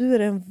säger så här, du är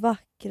den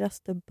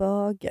vackraste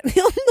bögen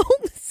jag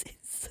någonsin.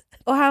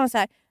 Och han var så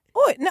här,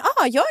 oj, nej,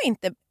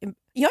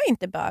 jag är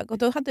inte bög. Och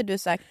då hade du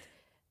sagt,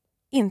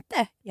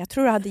 inte, jag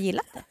tror du hade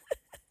gillat det.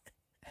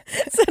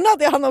 Sen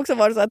hade han också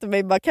varit så här till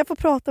mig, bara, kan jag få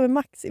prata med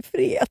Max i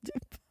fred?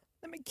 Typ.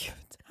 Nej men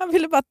gud, han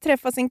ville bara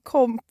träffa sin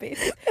kompis.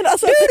 Men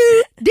alltså,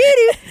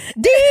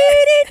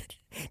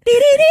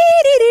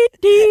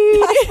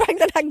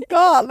 den här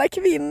galna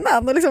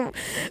kvinnan och liksom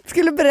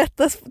skulle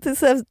berätta till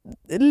så här,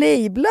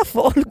 labla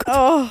folk.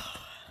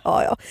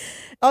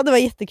 Ja, det var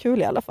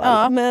jättekul i alla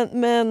fall.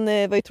 Men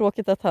det var ju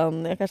tråkigt att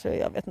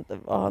jag vet inte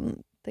vad han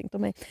tänkte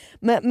om mig.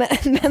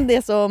 Men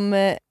det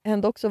som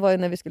hände också var ju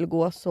när vi skulle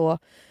gå så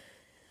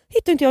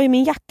hittade inte jag ju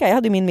min jacka. Jag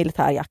hade ju min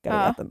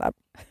militärjacka. Vet den där.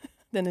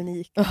 Den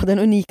unika. Ja, den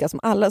unika som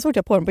alla, så fort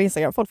jag på den på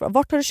Instagram, folk frågar,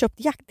 vart har du köpt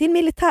jacka? Det är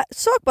en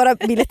sök bara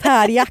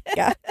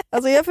militärjacka.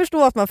 Alltså jag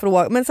förstår att man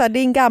frågar, men så här, det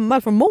är en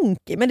gammal från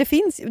Monkey, men det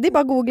är bara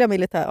att googla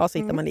militär, så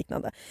hittar man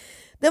liknande.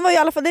 Den var i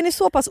alla fall, den är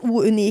så pass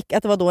ounik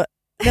att det var då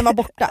den var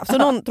borta. Så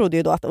någon trodde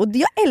ju då att, och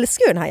jag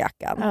älskar ju den här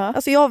jackan.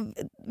 Alltså jag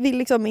vill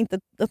liksom inte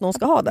att någon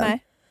ska ha den. Nej.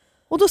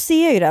 Och då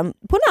ser jag ju den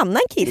på en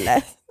annan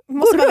kille.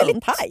 Måste vara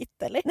väldigt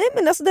tight eller? Nej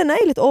men alltså den är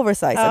ju lite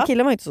oversized,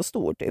 killen var inte så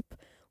stor typ.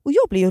 Och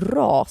jag blir ju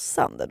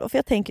rasande då, för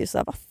jag tänker ju så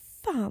här, vad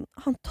fan,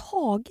 har han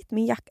tagit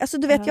min jacka? Alltså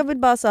du vet, jag vill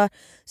bara så här,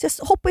 så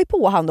jag hoppar ju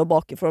på han då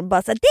bakifrån och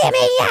bara så här, det är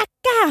min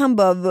jacka! Han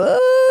bara,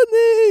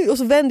 nej! Och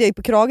så vänder jag ju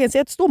på kragen, så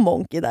jag står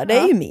Monkey där, det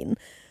är ju min.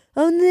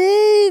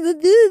 Nej,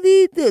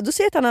 då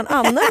ser jag att han har en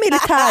annan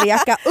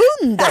militärjacka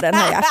under den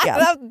här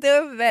jackan.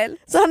 Dubbel.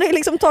 Så han har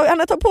liksom han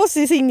har tagit på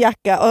sig sin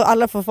jacka och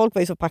alla folk var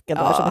ju så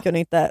packade där så de kunde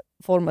inte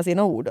forma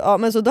sina ord. Ja,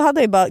 men så då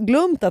hade jag bara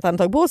glömt att han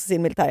tagit på sig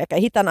sin militärjacka,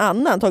 hittade en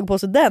annan, tagit på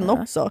sig den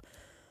också.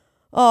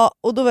 Ja,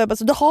 och då var jag bara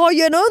så, du har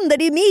ju en under,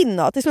 det är min.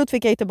 Och till slut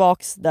fick jag ju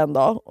tillbaks den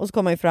då. Och så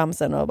kom jag ju fram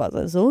sen och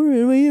bara, sorry,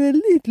 det var ju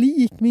väldigt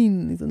lik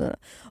min. Sådär.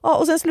 Ja,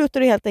 och sen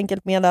slutade det helt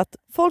enkelt med att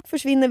folk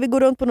försvinner. Vi går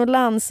runt på några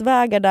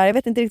landsvägar där. Jag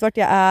vet inte riktigt vart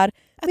jag är.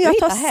 Men jag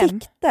tar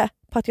sikte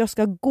på att jag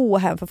ska gå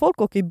hem. För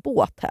folk åker ju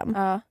båt hem.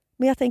 Ja.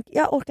 Men jag tänkte,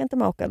 jag orkar inte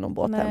med att åka någon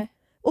båt hem.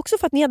 Också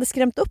för att ni hade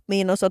skrämt upp mig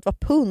innan så att det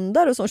var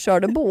pundare som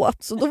körde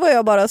båt. Så då var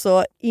jag bara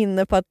så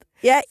inne på att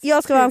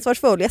jag ska vara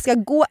ansvarsfull. Jag ska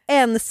gå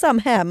ensam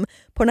hem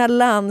på den här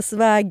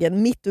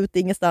landsvägen mitt ute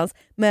ingenstans.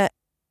 Men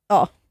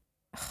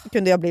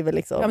kunde jag bli väl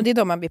liksom... Ja, men det är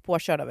då man blir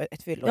påkörd av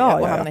ett fyllo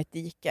och hamnar i ett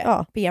dike.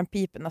 Ja.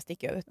 PM-piporna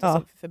sticker ut och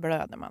så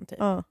förblöder man typ.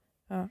 Ja.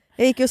 Ja.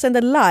 Jag gick ju och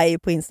sände live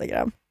på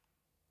Instagram.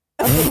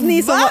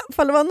 Ni som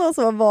var, det var någon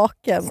som var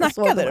vaken.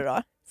 Snackade du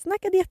då?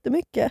 Snackade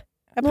jättemycket.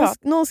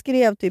 Någon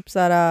skrev typ så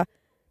här: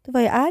 det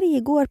var ju arg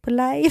igår på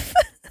live.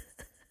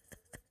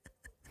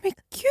 Men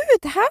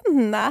gud,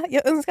 Hanna!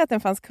 Jag önskar att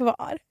den fanns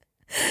kvar.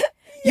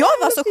 Jag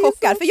var så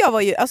chockad, för jag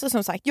var ju, alltså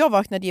som sagt, jag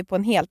vaknade ju på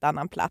en helt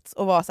annan plats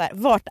och var så här,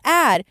 vart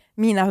är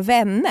mina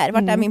vänner?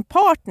 Vart är min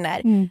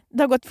partner?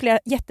 Det har gått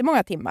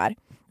jättemånga timmar.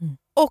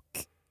 Och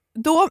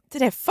då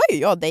träffade ju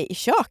jag dig i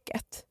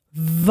köket.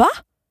 Va?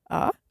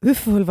 Ja. Hur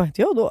full var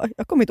inte jag då?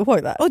 Jag kommer inte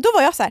ihåg det. Och då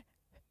var jag så här: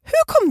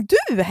 hur kom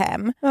du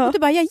hem? Ja. Och du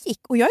bara, jag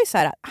gick. Och jag är så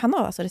här, han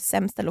har alltså det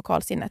sämsta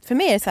lokalsinnet. För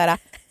mig är det så här,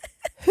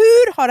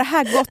 hur har det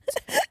här gått?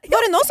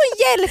 Var det någon som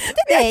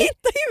hjälpte dig? Jag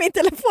hittade ju min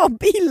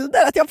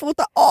telefonbilder att jag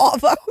fotar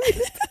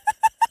avundsjukt.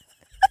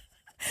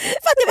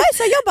 För att det var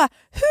så, jag bara,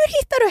 hur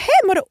hittar du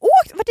hem? Har du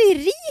åkt? Vart är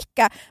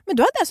Rika? Men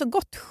du hade alltså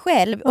gått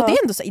själv. Och det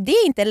är ändå så, det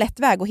är inte en lätt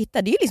väg att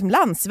hitta. Det är ju liksom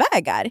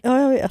landsvägar. Ja,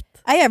 jag vet.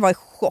 Jag var i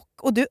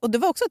chock. Och det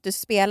var också att du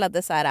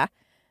spelade så här,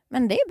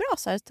 men det är bra,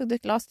 så här. Tog du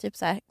ett glas typ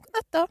så här,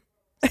 godnatt då.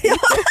 Ja.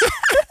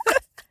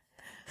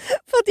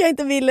 För att jag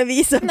inte ville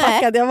visa hur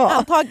packad jag var.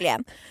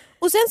 Antagligen.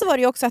 Och sen så var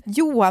det ju också att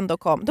Johan då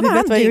kom. Du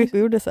vet vad jag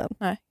gjorde sen?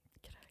 Nej.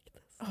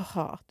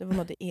 Jaha, det var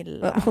nog det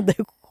illa. Ja, det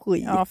är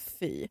skit. Ja,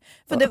 fy.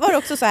 För det var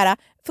också så här,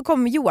 för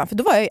kom Johan, för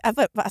då var jag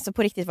alltså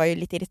på riktigt var jag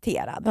lite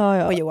irriterad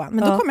på Johan.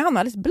 Men då kom han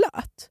alldeles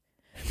blöt.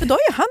 För då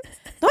har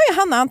ju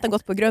han och Anton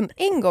gått på grund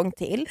en gång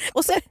till.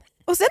 Och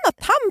sen har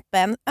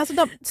tampen, alltså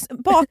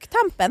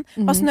baktampen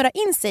har snurrat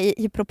in sig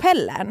i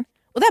propellern.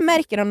 Och där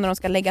märker de när de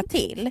ska lägga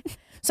till.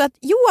 Så att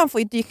Johan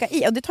får ju dyka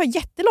i. Och det tar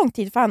jättelång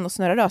tid för han att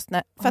snurra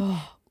rösten. För att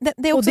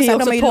det är också, och det är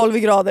också 12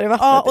 grader i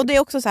vattnet. Ja, och det är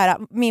också så här,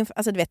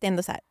 alltså du vet, det är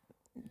ändå så här,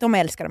 de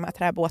älskar de här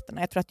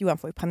träbåtarna. Jag tror att Johan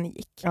får ju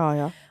panik.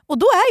 Ja. Och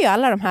då är ju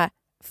alla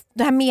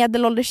det här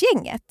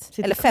medelåldersgänget.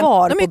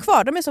 Eller de är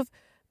kvar.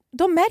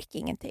 De märker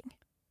ingenting.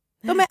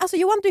 Alltså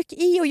Johan dyker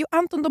i och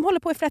Anton, de håller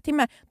på i flera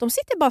timmar. De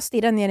sitter bara och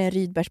stirrar ner en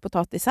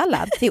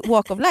rydbärspotatissallad till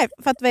Walk of Life.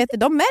 För att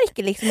de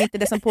märker liksom inte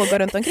det som pågår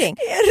runt omkring.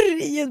 En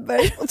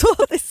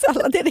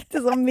rydbärspotatissallad, det är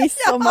riktigt som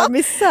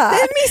midsommarmisär. Ja,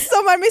 det är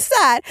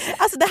midsommarmisär.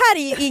 Alltså det här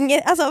är ju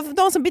ingen, alltså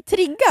de som blir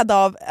triggade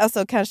av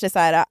alltså kanske så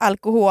här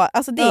alkohol,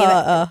 alltså det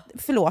är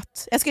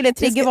förlåt. Jag skulle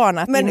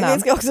triggervarna innan. Men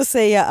vi ska också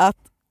säga att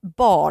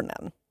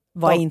barnen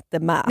var inte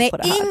med på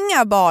det här. Nej,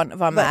 inga barn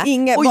var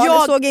med. Och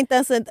jag såg inte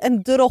ens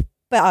en droppe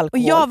alkohol.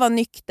 Och jag var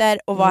nykter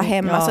och var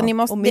hemma. Ja. Så ni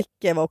måste... Och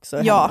Micke var också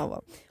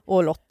hemma.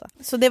 Och Lotta.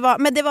 Så det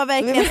var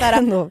verkligen så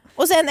här.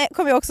 Och sen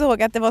kommer jag också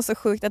ihåg att det var så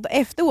sjukt att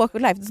efter Walk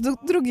of Life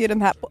så drog ju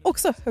den här på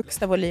också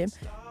högsta volym.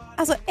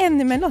 Alltså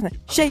en med låten.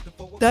 Shake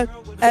that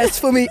ass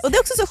for me. Och det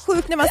är också så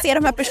sjukt när man ser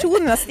de här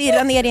personerna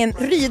stirra ner i en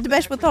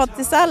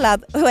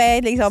rydbärspotatissallad och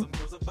är liksom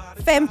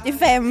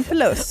 55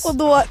 plus. Och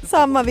då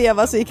samma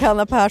veva så gick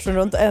Hanna Persson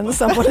runt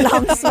ensam på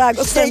landsväg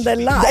och sände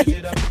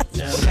live.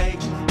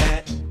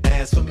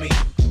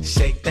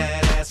 Shake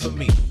that ass for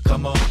me.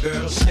 Come on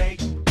girl, shake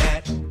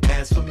that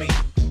ass for me.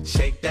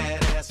 Shake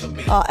that ass for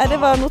me. Ja, det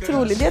var en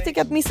otrolig. Jag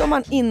tycker att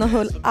midsommar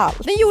innehöll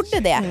allt. Den gjorde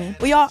det.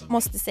 Och jag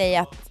måste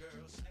säga att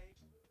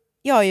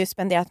jag har ju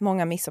spenderat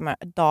många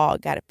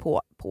midsommardagar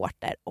på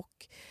Porter och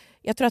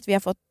jag tror att vi har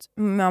fått,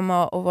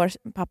 mamma och vår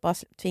pappa har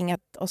tvingat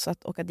oss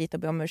att åka dit och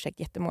be om ursäkt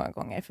jättemånga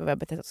gånger för att vi har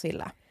betett oss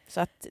illa.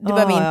 Så att det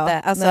var vi inte.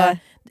 Alltså,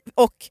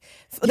 och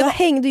jag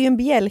hängde ju en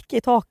bjälke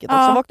i taket också.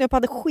 Jag vaknade upp och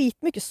hade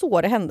skitmycket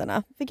sår i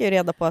händerna. Fick jag ju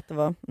reda på att det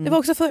var... Det var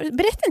också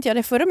berättade inte jag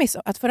det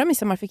förra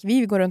midsommar fick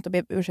vi gå runt och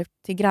be ursäkt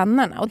till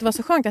grannarna. Och det var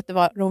så skönt att det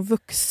var de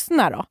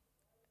vuxna då.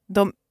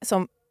 De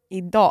som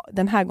idag,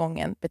 den här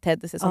gången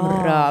betedde sig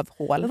som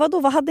rövhål.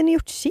 Vad hade ni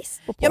gjort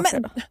sist på Porter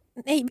då?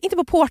 Nej, inte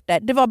på Porter.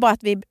 Det var bara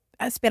att vi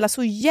spela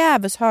så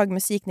jävligt hög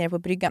musik nere på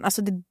bryggan.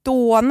 Alltså det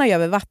dånar ju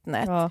över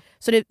vattnet. Ja.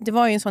 Så det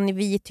var ju en sån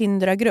vit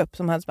Tindra-grupp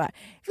som hade så bara,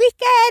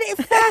 vilka är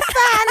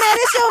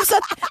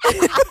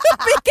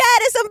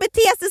det som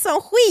beter sig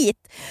som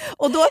skit?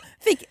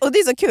 Och det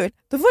är så kul.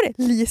 Då var det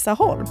Lisa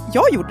Holm.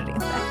 Jag gjorde det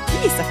inte.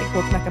 Lisa fick gå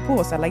och knacka på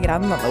oss alla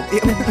grannarna och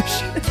be om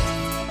ursäkt.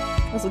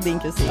 Alltså din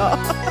kusin. Ja.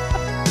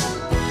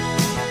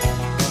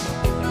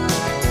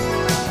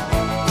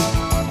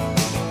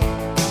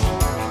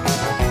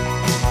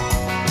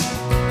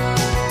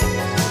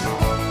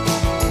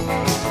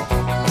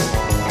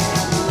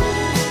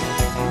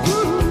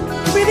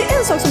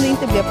 En sak som det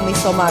inte blev på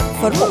midsommar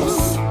för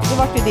oss, det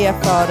var ju det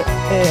för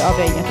av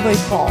regnet, det var ju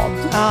bad.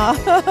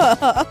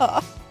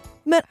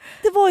 Men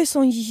det var ju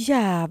sån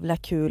jävla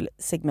kul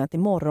segment i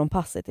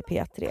morgonpasset i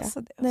P3.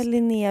 Alltså när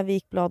Linnea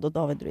Wikblad och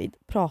David Ruid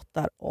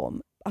pratar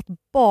om att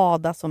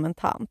bada som en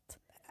tant.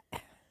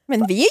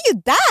 Men vi är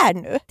ju där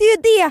nu. Det är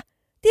ju det.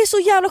 Det är så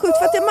jävla sjukt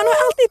för att man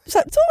har alltid så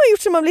har man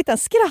gjort som man liten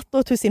skratt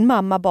åt hur sin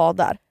mamma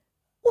badar.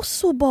 Och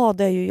så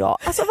badar ju jag.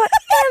 Alltså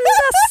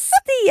varenda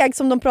steg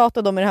som de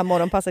pratade om i det här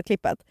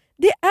morgonpasset-klippet.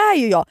 Det är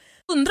ju jag.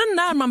 Undrar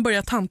när man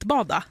börjar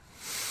tantbada.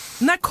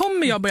 När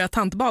kommer jag börja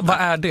tantbada? Vad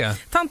är det?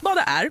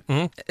 Tantbada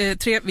är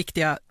 3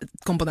 viktiga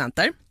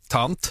komponenter.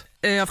 Tant.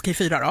 Okej,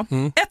 4 då.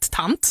 1,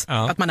 tant.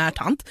 Att man är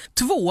tant.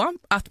 2,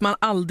 att man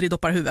aldrig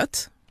doppar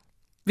huvudet.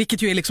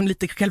 Vilket ju är liksom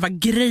lite själva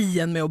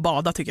grejen med att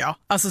bada tycker jag.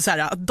 Alltså så här,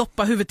 att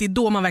doppa huvudet är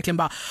då man verkligen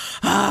bara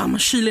man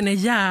kyler ner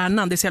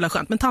hjärnan, det är så jävla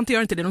skönt. Men tanter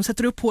gör inte det, de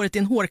sätter upp håret i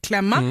en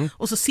hårklämma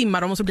och så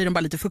simmar de och så blir de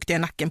bara lite fuktiga i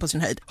nacken på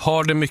sin höjd.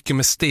 Har det mycket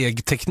med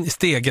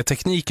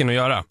stegetekniken att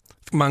göra?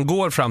 Man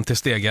går fram till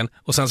stegen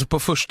och sen så på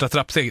första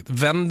trappsteget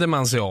vänder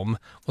man sig om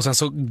och sen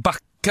så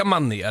backar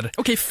man ner.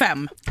 Okej,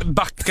 5.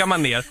 Backar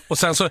man ner och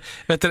sen så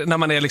vet du, när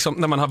man är liksom,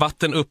 när man har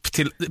vatten upp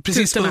till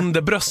precis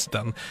under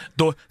brösten,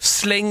 då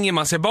slänger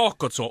man sig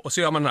bakåt så och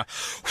så gör man den här.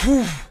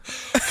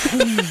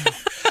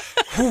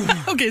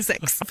 Okej,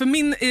 6. För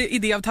min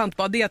idé av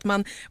tantbad är att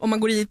man, om man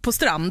går i på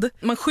strand,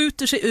 man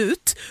skjuter sig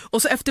ut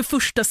och så efter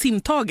första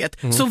simtaget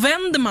så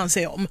vänder man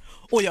sig om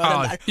och gör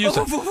den där.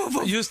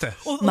 Just det.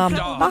 Man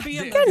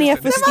backar ner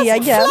för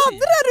stegen.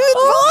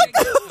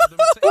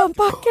 Man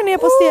backar ner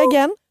på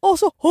stegen och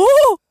så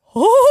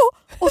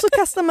och så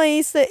kastar man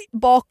i sig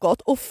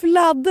bakåt och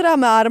fladdrar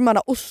med armarna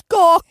och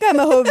skakar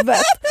med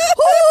huvudet.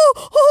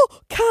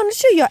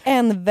 Kanske gör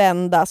en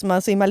vända som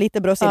man simmar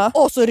lite bröst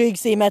och så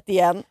ryggsimmet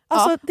igen.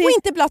 Alltså, och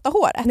inte blöta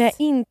håret. Nej,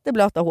 inte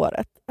blöta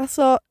håret.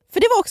 Alltså, för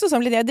det var också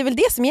som det är väl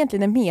det som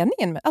egentligen är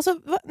meningen med. Alltså,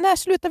 när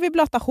slutar vi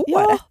blöta håret?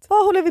 Ja,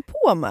 vad håller vi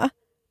på med?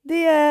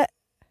 Det är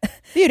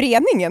ju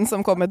reningen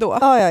som kommer då.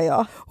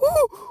 Ja.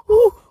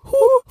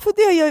 För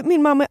det gör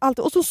min mamma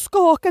alltid och så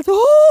skakar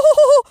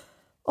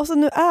och så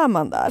nu är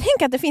man där.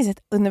 Tänk att det finns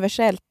ett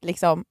universellt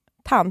liksom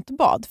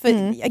tantbad.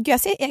 För jag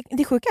ser,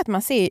 det är sjukt att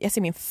jag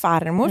ser min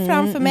farmor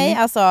framför mig.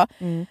 Alltså.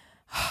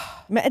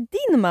 Men är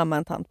din mamma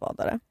en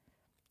tantbadare?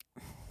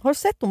 Har du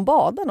sett hon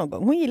bada någon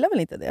gång? Hon gillar väl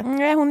inte det?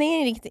 Nej, hon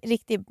är en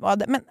riktig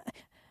badare. Men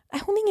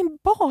hon är ingen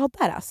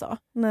badare alltså.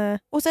 Nej.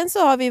 Och sen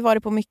så har vi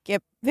varit på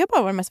mycket, vi har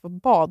bara varit mest på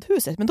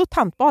badhuset, men då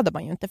tantbadar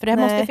man ju inte. För det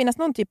måste finnas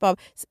någon typ av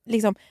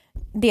liksom,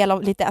 del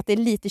av lite, att det är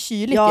lite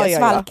kyligt och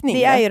svalkning.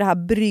 Det är ju det här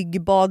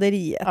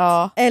bryggbaderiet.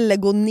 Ja. Eller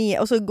gå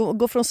ner, och så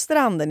gå från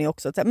stranden är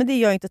också. Men det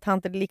gör ju inte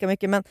tanter lika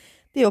mycket, men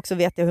det är också,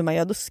 vet jag hur man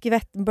gör. Då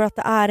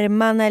blöta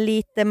armarna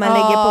lite, man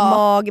lägger på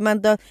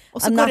magen.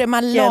 Och så går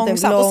man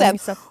långsamt.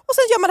 Och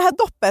sen gör man det här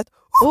doppet.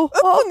 Upp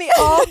och ner.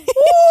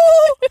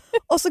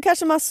 Och så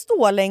kanske man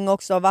står länge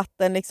också av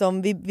vatten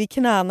liksom vid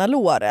knäna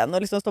låren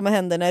och liksom står med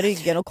händerna i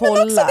ryggen och kollar.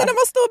 Men också det när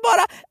man står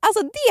bara,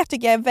 alltså det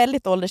tycker jag är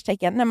väldigt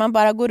ålderstecken, när man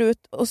bara går ut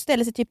och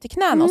ställer sig typ till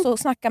knäna och så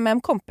snackar med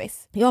en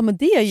kompis. Ja, men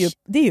det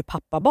är ju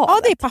pappabadet. Ja,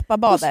 det är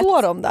pappabadet. Då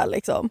står de där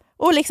liksom.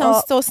 Och liksom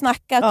stå och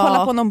snacka,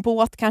 kolla på någon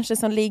båt kanske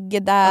som ligger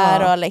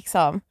där och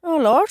liksom. Ja,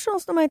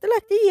 Larssons, de har inte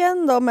lagt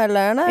igen dem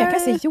eller? Nej. Jag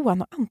kan säga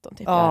Johan och Anton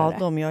typ. Ja,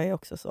 de gör ju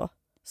också så.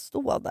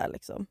 Stå där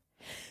liksom.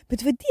 Men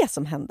det var det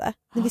som hände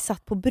när vi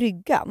satt på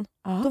bryggan.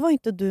 Då var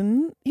inte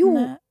du...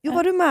 Jo,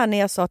 var du med när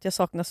jag sa att jag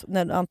saknade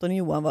när Anton och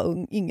Johan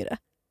var yngre?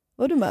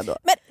 Var du med då?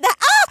 Men nej,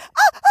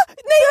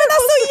 men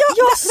alltså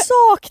jag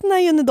saknar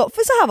ju när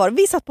för så här var det,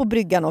 vi satt på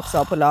bryggan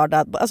också på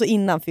lördag, alltså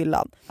innan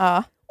fyllan.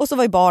 Och så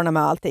var ju barnen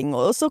med allting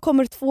och så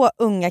kommer 2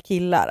 unga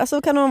killar.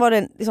 Alltså kan de vara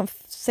liksom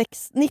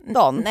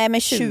 19? Nej,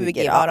 men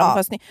 20 var de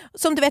fast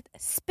som du vet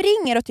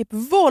springer och typ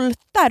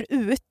voltar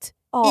ut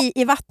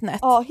i vattnet.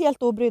 Ja,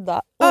 helt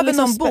obrydda. Över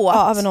liksom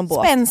någon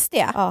båt.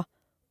 Spänstiga. Ja.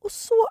 Och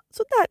så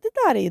där, det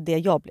där är ju det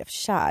jag blev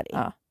kär i.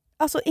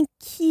 Alltså en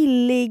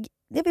killig,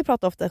 vi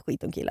pratar ofta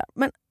skit om killar,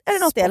 men är det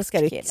något jag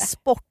älskar?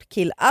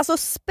 Sportkille. Alltså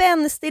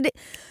spänstig,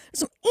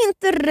 som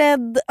inte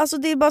rädd. Alltså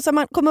det är bara så att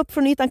man kommer upp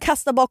från ytan,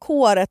 kastar bak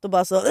håret och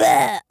bara så.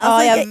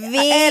 Alltså jag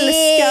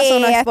älskar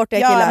sådana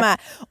sportiga killar. Med.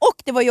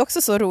 Och det var ju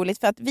också så roligt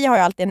för att vi har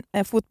ju alltid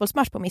en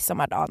fotbollsmatch på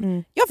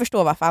midsommardagen. Jag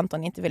förstår varför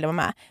Anton inte ville vara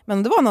med. Men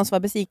om det var någon som var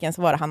besviken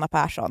så var det Hanna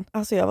Persson.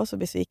 Alltså jag var så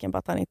besviken på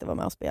att han inte var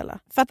med och spela.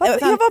 För jag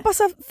var bara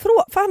så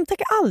för han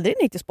tänker aldrig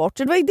ner till sport.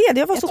 Så det var ju det.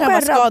 Jag var så skärrad.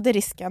 Jag tror han var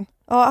skaderisken.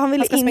 Ja, han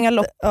ville ska springa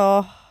lopp.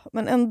 Ja.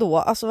 Men ändå,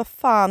 alltså vad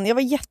fan, jag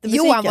var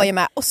jättebesviken. Johan var ju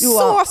med och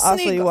Johan, så snygg.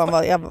 Alltså Johan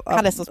var,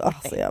 han är så sportig.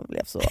 Alltså jag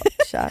blev så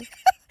kär.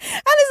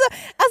 Han är så,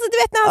 alltså du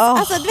vet när han,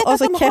 alltså, du vet och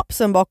så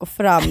kepsen bak och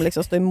fram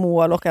liksom, står i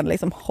mål och kan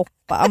liksom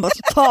hoppa. Han bara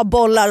tar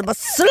bollar och bara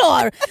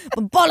slår.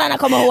 Och bollarna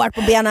kommer hårt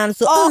på benen.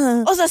 Så,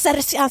 och så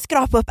han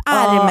skrapar upp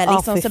armen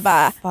liksom så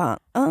bara. Fan.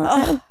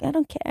 I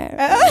don't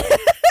care.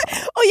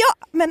 Och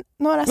men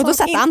några men då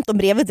satt Anton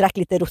bredvid och drack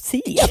lite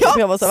rosé. Ja,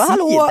 jag var så,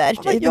 hallå.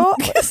 Jag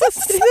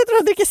tror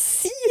att dricka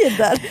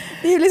cider.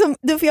 Det är liksom,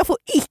 för jag får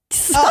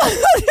x. Det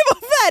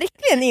var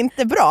verkligen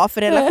inte bra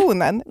för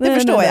relationen. Det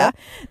förstår jag.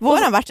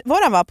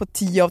 Våran var på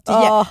 10 av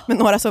 10. Men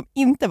några som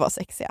inte var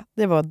sexiga.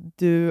 Det var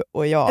du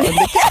och jag.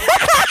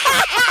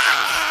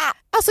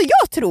 Alltså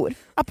jag tror,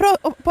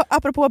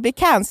 apropå att bli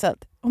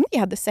cancelled, om ni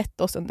hade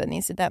sett oss under en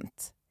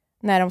incident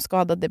när de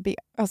skadade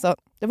alltså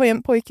det var ju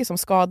en pojke som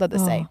skadade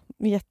sig.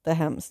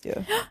 Jättehemskt ju.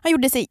 Han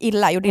gjorde sig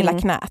illa, illa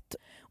knät.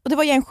 Och det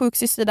var ju en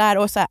sjuksyster där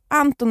och så här,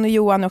 Anton och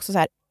Johan är också så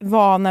här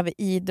vana vid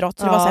idrott.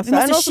 Så det var så här, vi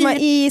måste som har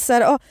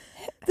isar och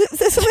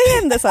det som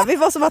hände så här, vi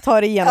var som att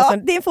ta det igenom. Ja.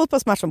 Det är en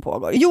fotbollsmatch som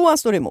pågår. Johan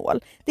står i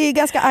mål. Det är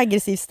ganska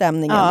aggressiv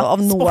stämning ändå,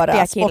 av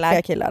några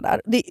sportiga killar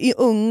där. Det är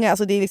unga,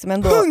 alltså det är liksom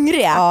ändå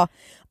hungriga. Ja.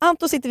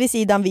 Anton sitter vid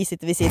sidan, vi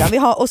sitter vid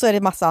sidan. Och så är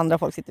det massa andra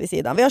folk sitter vid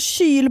sidan. Vi har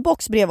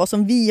kylbox bredvid oss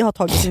som vi har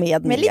tagit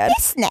med med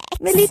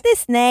lite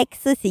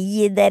snacks och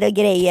cider och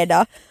grejer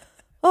då.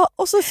 Ja,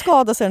 och så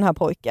skadar sig den här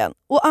pojken.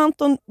 Och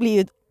Anton blir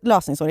ju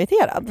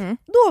lösningsorienterad.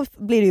 Då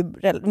blir ju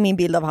min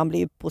bild av han blir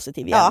ju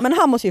positiv igen. Men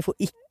han måste ju få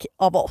ick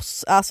av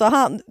oss. Alltså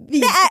det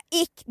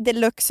är ick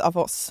deluxe av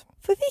oss.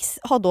 För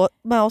vi har då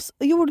med oss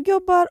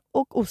jordgubbar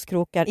och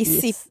ostkrokar i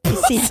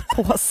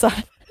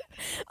sittpåsar.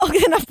 Och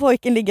den här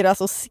pojken ligger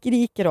alltså och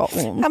skriker av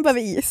ont. Han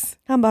behöver is.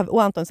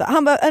 Och Anton så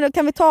här,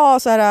 kan vi ta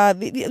så här,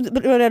 vi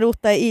börjar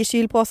rota i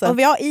kylpåsen. Och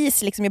vi har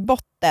is liksom i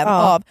botten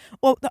av.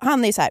 Och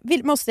han är ju så här,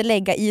 vi måste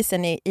lägga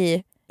isen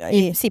i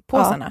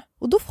sippåsarna. Ja.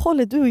 Och då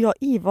håller du och jag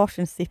i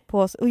varsin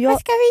sippåse. Och vad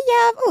ska vi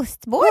göra av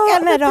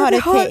ostbågarna har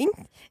du tänkt?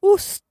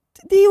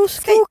 Det är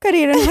ostkrokar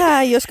i den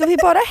här ju. Ska vi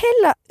bara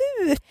hälla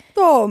ut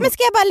dem? Men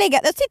ska jag bara lägga,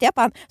 då tittar jag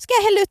på han. Ska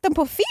jag hälla ut dem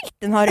på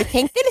filten har du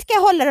tänkt? Eller ska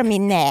jag hålla dem i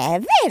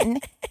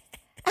näven?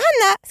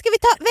 Hanna, ska vi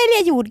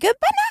välja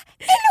jordgubbarna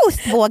eller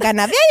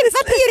ostbågarna?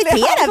 Vad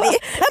prioriterar vi?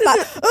 Han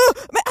bara,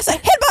 men alltså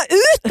häll bara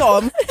ut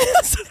dem!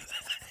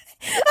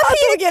 Han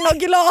tog en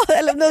glas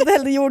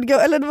eller jordgubb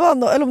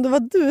eller om det var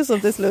du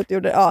som till slut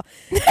gjorde det. Ja.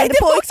 Nej, det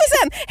var också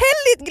sen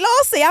häll ett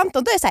glas i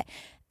Anton. Då är det så här,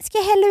 ska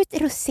jag hälla ut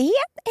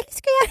rosén eller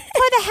ska jag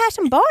ta det här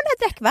som barnen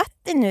drack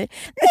vatten nu?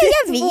 Nej,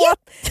 jag vet.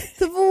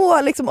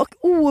 Två liksom och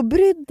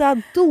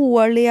obrydda,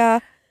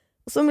 dåliga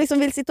som liksom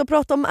vill sitta och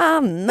prata om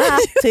annat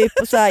typ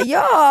och så här,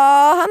 jag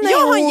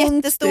har en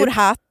jättestor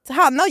hatt,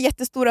 Hanna har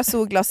jättestora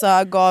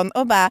solglasögon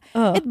och bara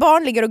ett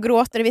barn ligger och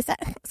gråter och vi säger,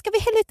 ska vi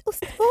hälla ut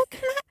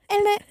ostbågarna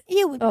eller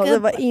jordgubbar? Ja, det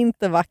var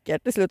inte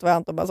vackert. Till slut var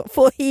Anton bara så,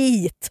 få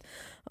hit!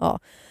 Ja.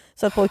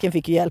 Så att pojken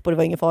fick ju hjälp och det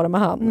var ingen fara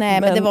med han.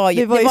 Nej, men det var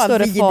ju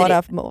större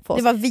fara för oss.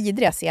 Det var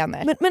vidriga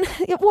scener. Men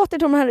jag åter till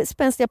de här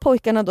spänstiga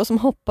pojkarna då som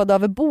hoppade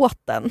över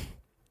båten.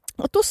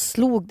 Och då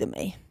slog det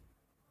mig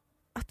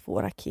att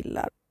våra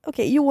killar,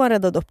 okej, Johan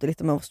räddade upp det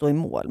lite med att stå i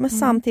mål. Men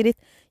samtidigt,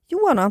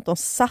 Johan och Anton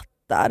satt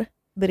där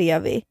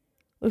bredvid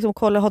och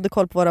liksom hade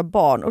koll på våra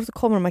barn. Och så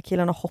kommer de här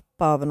killarna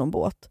hoppa över någon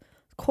båt.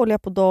 Så kollar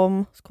jag på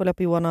dem, så kollar jag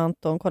på Johan och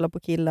Anton, kollar på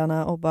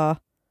killarna och bara...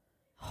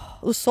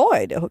 Och så sa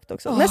jag det högt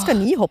också. När ska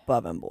ni hoppa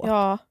över en båt?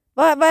 Ja.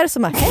 Vad är det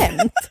som har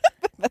hänt?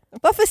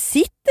 Varför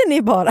sitter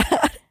ni bara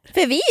här?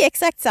 För vi är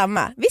exakt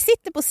samma. Vi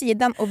sitter på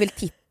sidan och vill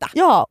titta.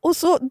 Ja, och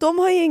så de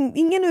har ju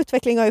ingen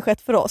utveckling har ju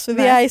skett för oss. För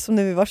vi är ju som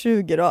när vi var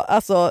 20 då.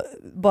 Alltså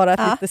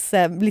bara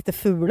lite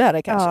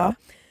fulare kanske. Ja.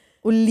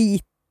 Och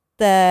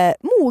lite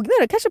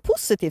mognare, kanske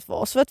positivt för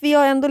oss. För att vi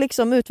har ändå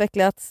liksom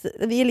utvecklats,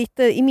 vi är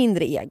lite i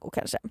mindre ego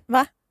kanske.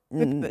 Va?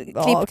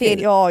 Klipp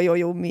till. Ja,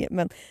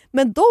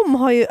 men de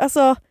har ju,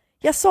 alltså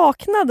jag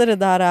saknade det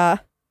där.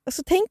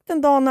 Alltså tänk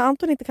den dagen när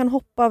Anton inte kan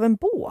hoppa av en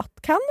båt.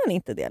 Kan han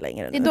inte det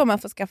längre nu? Det är då man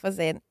får skaffa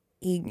sig en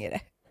yngre.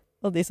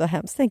 Och det är så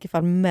hemskt. Tänk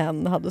ifall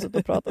män hade suttit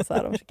och pratat så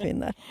här om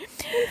kvinnor.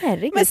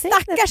 Herregud, men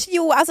stackars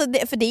alltså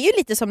för det är ju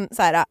lite som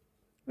så här.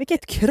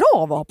 Vilket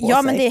krav var på sig.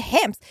 Ja, men det är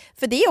hemskt.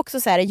 För det är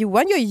också så här,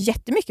 Johan gör ju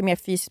jättemycket mer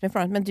fysiskt med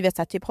förhållandet. Men du vet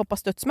så här, typ hoppa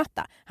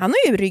studsmatta. Han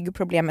har ju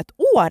ryggproblem ett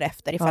år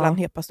efter ifall han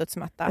hoppar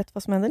studsmatta. Vet du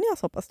vad som hände när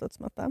jag hoppade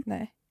studsmatta?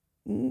 Nej.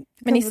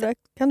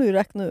 Kan du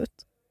räkna ut?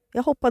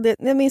 Jag hoppade,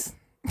 jag minns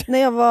när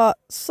jag var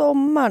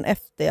sommaren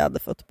efter jag hade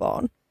fått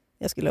barn.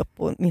 Jag skulle upp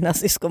på mina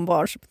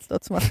syskonbarns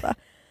studsmatta.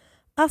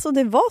 Alltså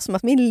det var som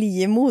att min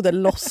livmoder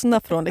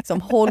lossnade från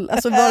liksom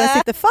alltså vad den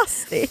sitter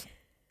fast i.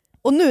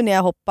 Och nu när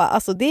jag hoppar,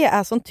 alltså det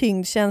är sån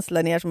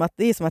tyngdkänsla ner som att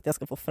det är som att jag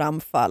ska få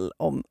framfall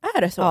om...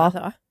 Är det så? Ja,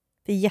 alltså?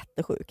 Det är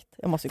jättesjukt.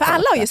 För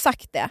alla har ju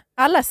sagt det.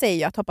 Alla säger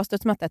ju att hoppa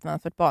studsmatta efter man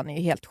för ett barn är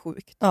ju helt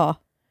sjukt. Ja.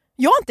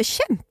 Jag har inte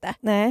känt det.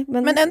 Nej,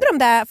 men undrar om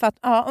det är för att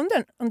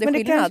om det är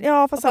skillnad.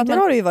 Ja, fast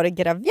samtidigt har du ju varit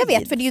gravid. Jag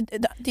vet, för det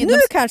är ju nu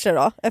kanske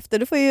då. Efter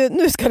du får ju,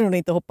 nu ska du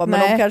inte hoppa,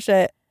 men om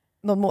kanske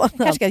någon månad.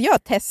 Kanske ska jag göra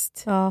ett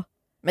test. Ja.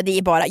 Men det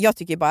är bara,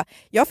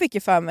 jag fick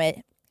ju för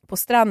mig på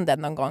stranden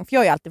någon gång, för jag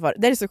har ju alltid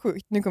varit, det är så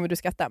sjukt, nu kommer du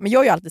skratta, men jag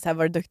har ju alltid så här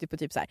varit duktig på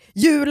typ så här,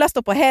 jula,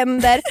 stå på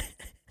händer.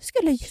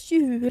 Skulle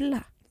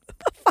jula.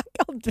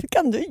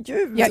 Kan du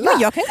jula? Ja,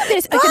 jag kan gå ner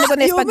i spagat.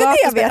 Jo, men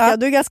det vet jag.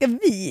 Du är ganska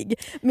vig.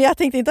 Men jag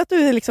tänkte inte att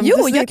du liksom...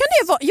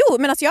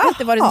 Men alltså jag har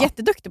alltid varit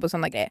jätteduktig på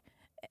sådana grejer.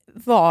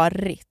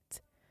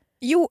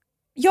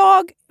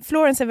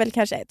 Florence är väl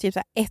kanske typ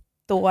så här 1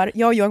 år.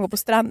 Jag och Johan går på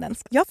stranden.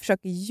 Jag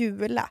försöker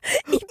jula.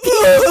 I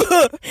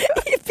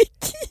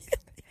bikini.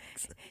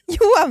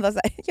 Johan var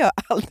såhär, jag har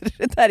aldrig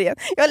det där igen.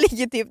 Jag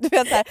ligger typ, du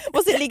vet såhär,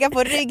 måste ligga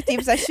på rygg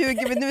typ såhär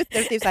 20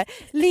 minuter, typ såhär,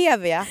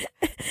 lever jag?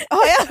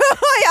 Har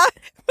jag?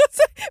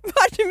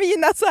 Vart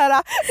mina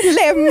såhär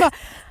lemma?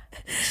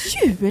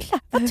 Jula?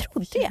 Vad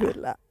trodde jag?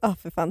 Jula. Ja,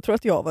 för fan. Tror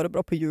att jag har varit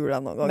bra på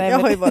julen någon gång. Nej, jag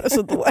har ju varit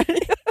så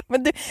dålig.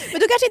 men du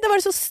kanske inte har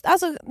varit så...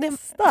 Alltså,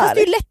 fast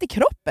du är lätt i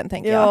kroppen,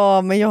 tänker jag.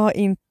 Ja, men jag har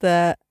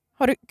inte...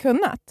 Har du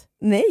kunnat?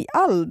 Nej,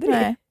 aldrig.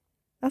 Nej.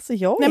 Alltså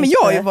jag Nej, men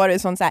jag har ju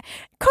varit sån så här.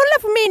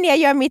 Kolla på mig när jag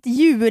gör mitt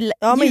jul.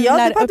 Ja, men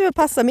jag typ att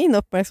passa min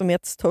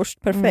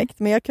uppmärksamhetstörst perfekt.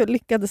 Men jag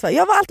lyckades.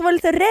 Jag var alltid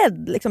lite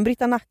rädd, liksom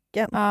bryta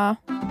nacken. Ja.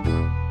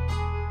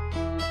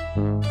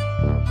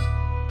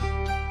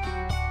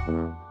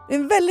 Det är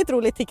en väldigt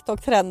rolig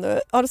TikTok-trend nu.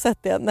 Har du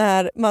sett det?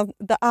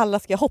 Där alla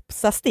ska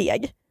hoppsa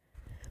steg.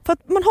 För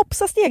att man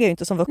hoppsar steg är ju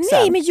inte som vuxen.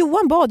 Nej, men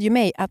Johan bad ju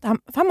mig att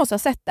han måste ha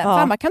sett den. Ja. För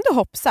han bara, kan du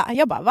hoppsa?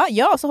 Jag bara, va?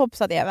 Ja, så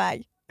hoppsade jag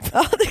iväg.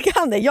 Ja, det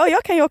kan det. Ja,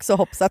 jag kan ju också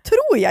hoppsa,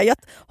 tror jag. Jag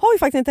har ju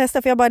faktiskt inte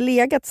testat för jag har bara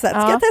legat sen.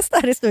 Ska jag testa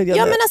här i studion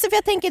Ja, nu? men alltså för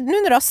jag tänker,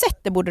 nu när du har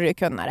sett det borde du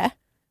kunna det.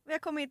 Men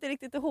jag kommer inte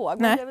riktigt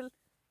ihåg. Nej. Men jag vill...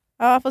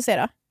 Ja, får se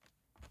då.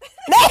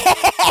 Nej!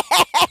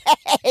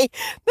 Nej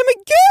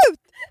men gud!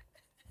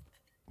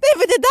 Nej,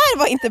 men det där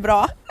var inte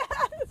bra.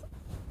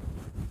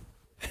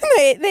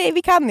 Nej,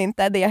 vi kan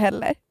inte det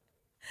heller.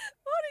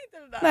 Var det inte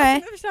det där?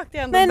 Nej. Nu försökte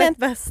jag ändå mitt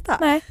bästa.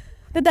 Nej,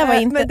 det där var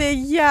inte... Men det är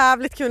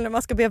jävligt kul när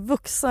man ska be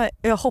vuxna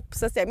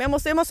hoppsa steg. Men jag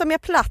måste ha mer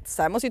plats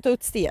här. Jag måste ju ta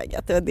ut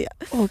steget. Det var det.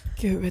 Åh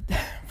gud.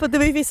 För det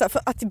var ju vissa...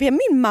 För att be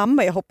min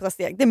mamma hoppa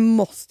steg, det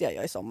måste jag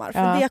göra i sommar.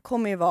 För det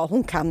kommer ju vara...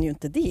 Hon kan ju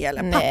inte det.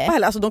 Eller pappa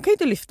heller. Alltså de kan ju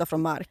inte lyfta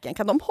från marken.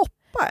 Kan de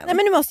hoppa än? Nej,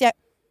 men nu måste jag...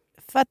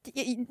 För att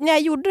när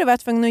jag gjorde det var jag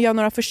tvungen att göra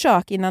några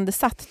försök innan det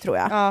satt, tror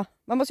jag. Ja,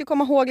 man måste ju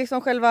komma ihåg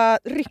liksom själva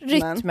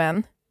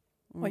rytmen.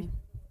 Oj.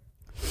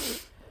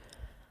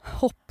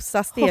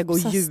 Hoppsa steg och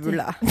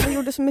jula. Jag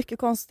gjorde så mycket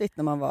konstigt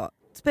när man var...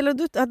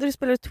 Hade du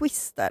spelat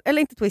Twister?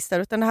 Eller inte Twister,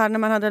 utan det här när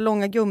man hade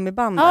långa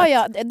gummibandet.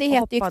 Ja, det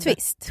heter ju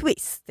Twist.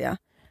 Twist, ja.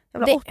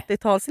 Jävla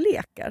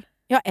 80-talslekar.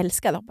 Jag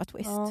älskade hoppa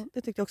Twist. Ja,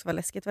 det tyckte jag också var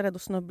läskigt. Jag var rädd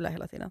att snubbla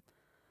hela tiden.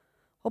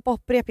 Hoppa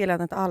hopprep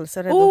gillade jag inte alls.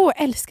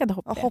 Älskade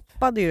hopprep. Jag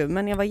hoppade ju,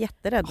 men jag var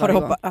jätterädd. Har du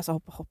hoppa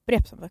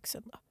hopprep som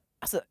vuxen då?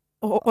 Alltså,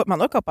 och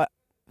man har hoppat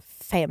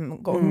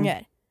 5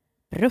 gånger.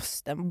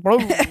 Brösten.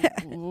 Blum,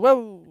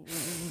 blum,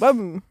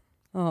 blum.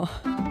 Ja.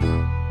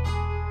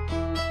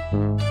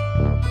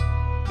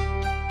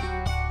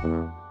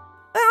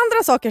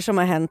 Andra saker som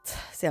har hänt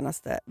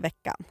senaste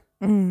veckan.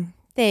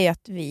 Det är ju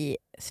att vi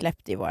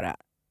släppte våra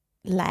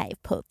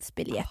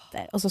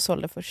livepodsbiljetter och så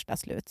sålde första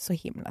slut så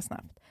himla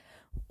snabbt.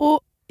 Och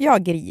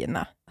jag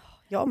grina.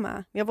 Jag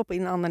med. Jag var på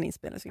en annan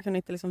inspelning så jag kunde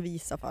inte liksom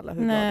visa för alla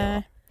hur glad jag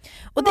var.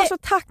 Och jag var så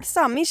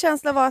tacksam. Min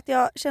känsla var att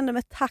jag kände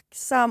mig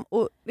tacksam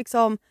och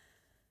liksom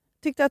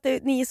tyckte att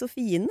ni är så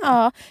fina.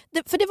 Ja,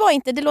 för det var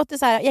inte, det låter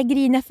så här, jag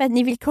grinar för att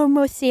ni vill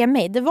komma och se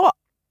mig. Det var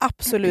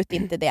absolut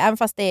inte det, även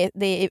fast det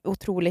är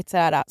otroligt så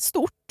här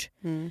stort.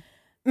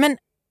 Men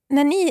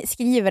när ni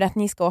skriver att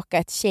ni ska åka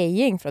ett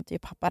tjejgäng från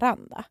typ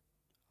Haparanda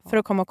för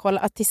att komma och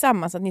kolla att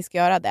tillsammans att ni ska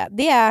göra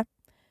det är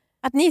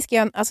att ni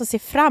ska alltså se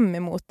fram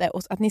emot det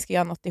och att ni ska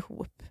göra något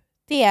ihop.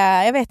 Det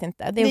är, jag vet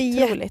inte, det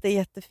är otroligt.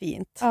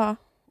 Jättefint. Ja.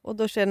 Och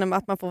då känner man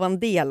att man får vara en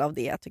del av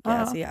det, tycker jag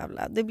är så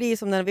jävla. Det blir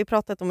som när vi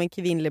pratat om en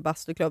kvinnlig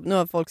bastuklubb. Nu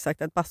har folk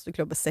sagt att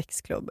bastuklubb är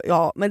sexklubb.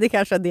 Ja, men det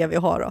kanske är det vi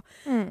har då.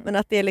 Men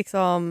att det är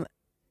liksom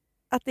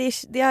att det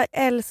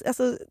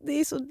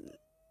är så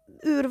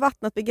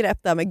urvattnat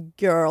begrepp där med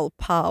girl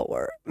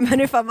power.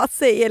 Men ifall man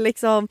säger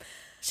liksom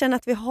känna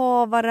att vi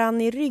har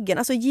varann i ryggen.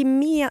 Alltså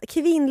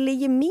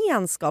kvinnlig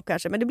gemenskap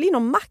kanske. Men det blir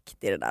någon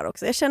makt i det där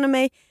också. Jag känner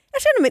mig,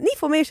 ni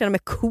får mig att känna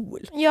mig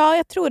cool. Ja,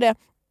 jag tror det.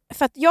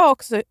 För att jag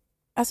också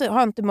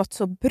har inte mått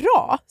så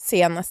bra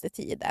senaste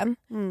tiden.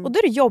 Och då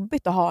är det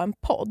jobbigt att ha en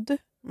podd.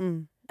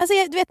 Alltså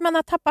du vet, man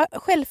har tappat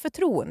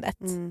självförtroendet.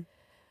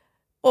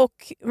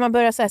 Och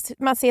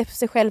man ser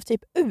sig själv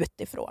typ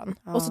utifrån.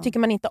 Och så tycker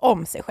man inte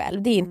om sig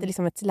själv. Det är inte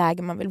liksom ett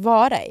läge man vill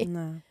vara i.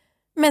 Nej.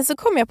 Men så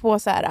kom jag på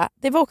så här,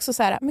 det var också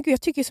så här, men gud,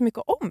 jag tycker så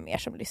mycket om er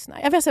som lyssnar.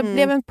 Jag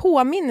blev en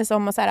påminnelse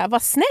om att så här,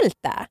 vad snällt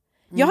det är.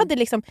 Jag hade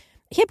liksom,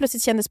 helt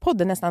plötsligt kändes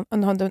podden nästan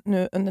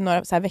under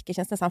några så här veckor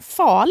känns nästan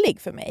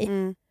farlig för mig.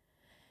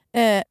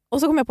 Och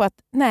så kom jag på att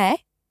nej,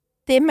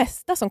 det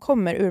mesta som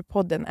kommer ur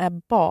podden är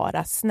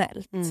bara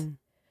snällt.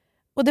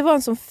 Och det var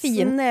en sån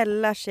fin...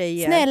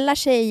 Snälla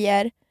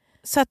tjejer.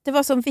 Så att det var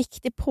en sån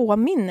viktig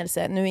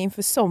påminnelse nu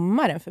inför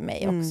sommaren för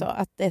mig också.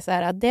 Att det är så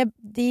här,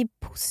 det är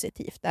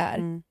positivt det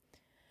här.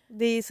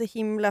 Det är så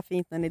himla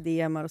fint när ni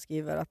DMar och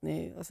skriver att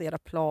ni har era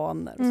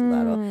planer och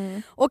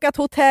sådär. Och att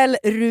Hotell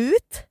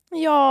Rut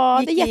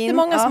ja, det är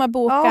jättemånga som har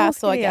bokat,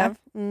 såg jag.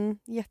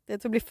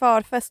 Det blir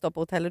förfest då på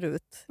Hotell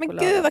Rut. Men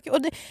gud vad kul.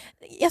 Och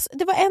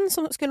det var en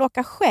som skulle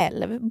åka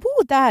själv.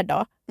 Bo där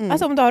då.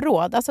 Alltså om du har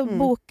råd. Alltså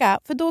boka.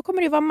 För då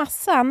kommer det ju vara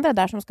massa andra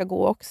där som ska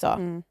gå också.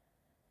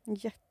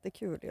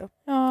 Jättekul ju.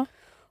 Ja.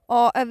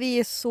 Ja, vi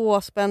är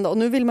så spända. Och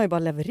nu vill man ju bara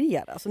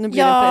leverera. Så nu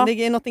blir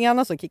det är något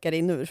annat som kickar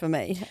in nu för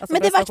mig. Alltså,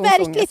 men det var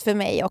verkligt för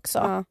mig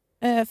också.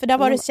 För det har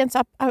varit känts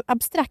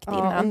abstrakt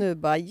innan. Och nu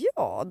bara,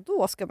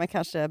 då ska man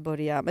kanske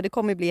börja. Men det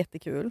kommer bli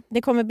jättekul.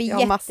 Det kommer bli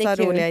jättekul. Jag har massa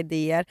roliga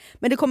idéer.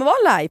 Men det kommer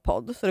vara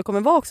livepodd. Så det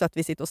kommer vara också att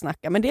vi sitter och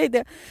snackar. Men det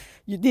är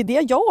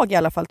det jag i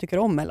alla fall tycker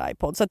om med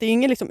livepodd. Så att det är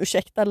ingen liksom,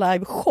 ursäkta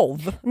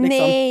live-show. Liksom.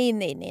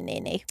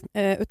 Nej.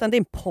 Utan det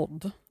är en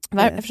podd.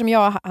 Eftersom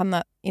jag och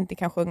Hanna inte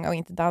kan sjunga och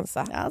inte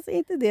dansa. Alltså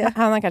inte det.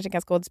 Hanna kanske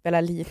kan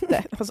skådespela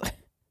lite. Alltså.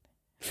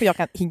 För jag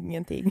kan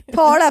ingenting.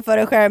 Tala för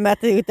dig själv med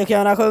att inte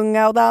kunna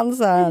sjunga och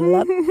dansa.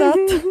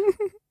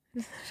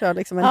 Kör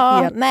liksom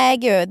en hel nej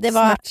gud, det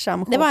var ett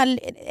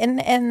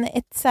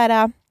så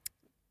här.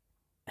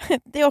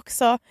 Det är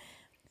också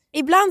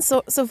ibland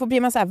så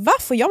blir man så här,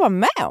 varför jag var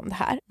med om det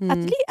här?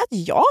 Att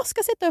jag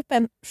ska sätta upp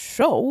en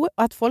show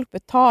och att folk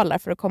betalar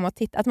för att komma och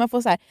titta. Att man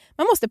får så här,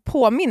 man måste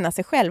påminna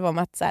sig själv om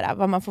att så här,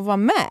 vad man får vara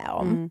med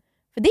om.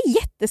 För det är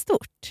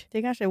jättestort. Det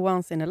är kanske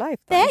once in a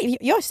lifetime.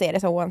 Jag ser det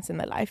som once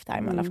in a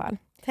lifetime i alla fall.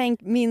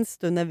 Minns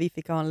du när vi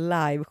fick ha en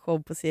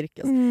liveshow på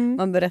Cirkus?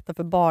 Man berättar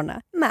för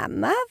barnen.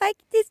 Mamma har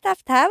faktiskt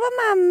haft här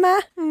var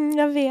mamma.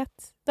 Jag vet.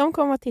 De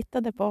kom och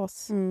tittade på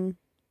oss.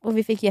 Och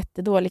vi fick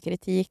jättedålig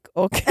kritik.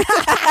 Och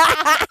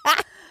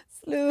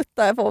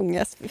sluta, jag får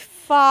ångest. Fy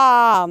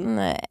fan.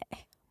 Nej.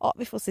 Ja,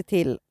 vi får se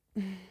till.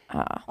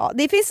 Ja,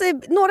 det finns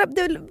några...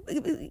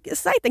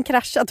 sajten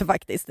kraschade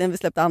faktiskt när vi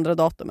släppte andra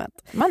datumet.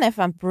 Man är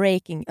fan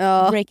breaking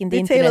the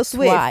internet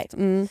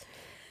twice.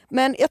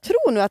 Men jag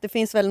tror nu att det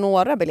finns väl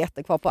några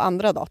biljetter kvar på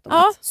andra datumet.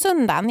 Ja,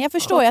 söndagen. Jag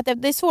förstår ju att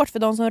det är svårt för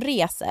de som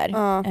reser.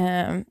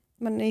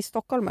 Men i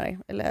Stockholm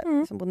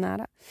eller som bor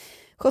nära.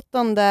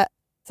 17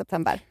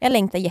 september. Jag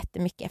längtar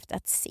jättemycket efter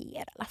att se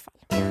er i alla fall.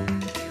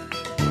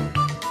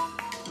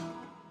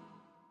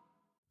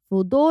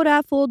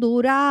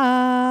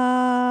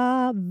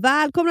 Foodora.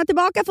 Välkomna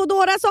tillbaka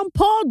Foodora som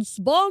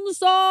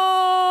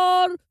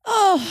poddsponsor!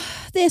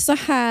 Det är så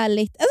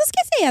härligt. Alltså, ska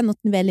jag säga något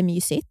väldigt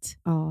mysigt?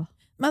 Ja.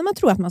 Man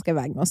tror att man ska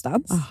iväg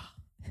någonstans.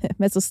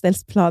 Men så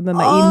ställs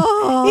planerna in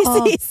i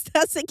sista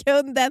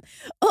sekunden.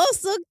 Och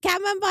så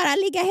kan man bara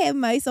ligga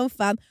hemma i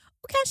soffan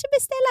och kanske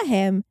beställa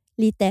hem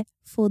lite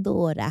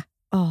Foodora.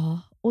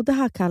 Och det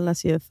här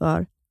kallas ju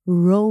för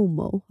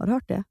ROMO. Har du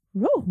hört det?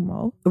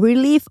 ROMO?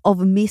 Relief of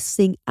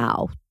missing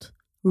out.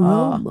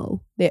 ROMO.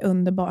 Det är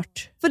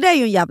underbart. För det är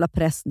ju en jävla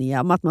press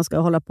om att man ska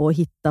hålla på och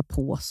hitta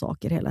på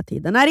saker hela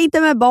tiden. Är det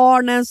inte med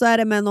barnen så är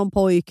det med någon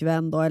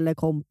pojkvän då, eller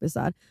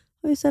kompisar.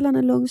 Det är ju sällan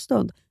en lugn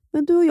stund.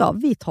 Men du och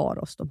jag, vi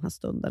tar oss de här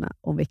stunderna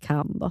om vi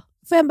kan då.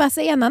 Får jag bara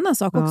säga en annan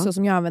sak också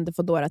som jag använder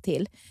Foodora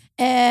till.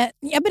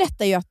 Jag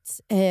berättade ju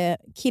att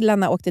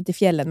killarna åkte till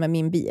fjällen med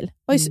min bil.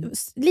 Och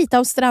lite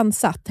av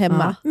strandsatt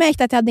hemma.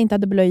 Märkte att jag inte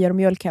hade blöjor och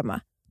mjölk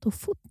hemma. Då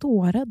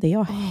Foodorade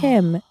jag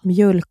hem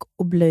mjölk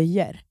och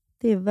blöjor.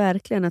 Det är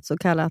verkligen ett så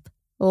kallat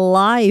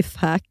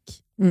lifehack.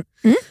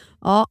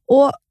 Ja,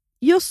 och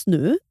just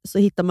nu så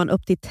hittar man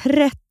upp till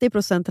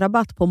 30%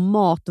 rabatt på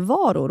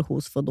matvaror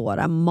hos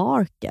Foodora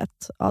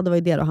Market. Ja, det var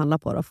ju det du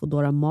handlade på då,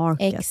 Foodora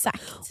Market.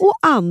 Exakt. Och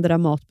andra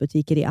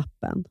matbutiker i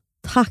appen.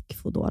 Tack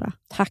Foodora.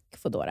 Tack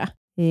Foodora.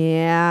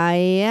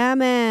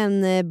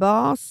 Jajamän,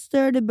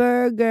 Bastard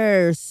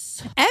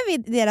Burgers. Är vi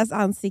deras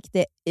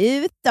ansikte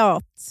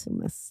utåt?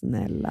 Men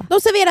snälla.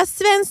 De serverar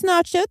svenskt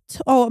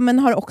nötkött men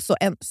har också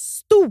en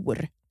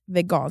stor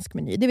vegansk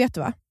meny. Det vet du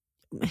va?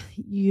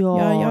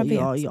 Ja, jag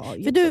vet. Ja.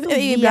 För du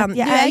är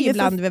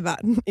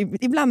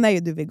ibland är ju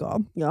du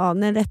vegan. Ja,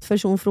 när rätt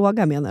person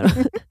frågar menar du.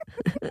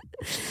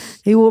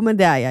 Jo, men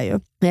det är jag ju.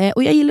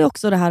 Och jag gillar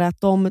också det här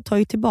att de tar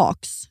ju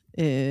tillbaks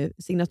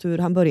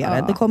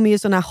signaturhamburgare. Det kommer ju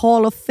såna här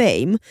Hall of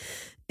Fame.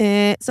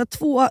 Så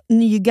 2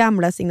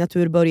 nygamla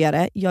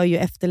signaturburgare gör ju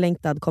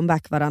efterlängtad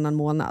comeback varannan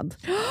månad.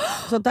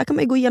 Så där kan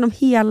man ju gå igenom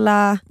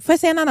hela... Får jag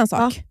säga en annan sak?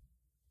 Ja.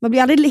 Man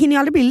hinner ju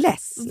aldrig bli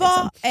less.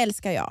 Vad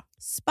älskar jag?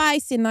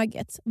 Spicy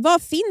nuggets.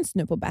 Vad finns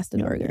nu på Bastard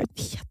Burger? Jag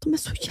vet, de är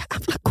så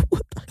jävla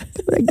goda.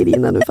 Jag börjar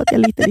grina nu för att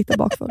jag är lite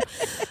bakför.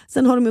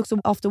 Sen har de också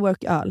after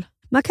work-öl.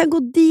 Man kan gå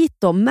dit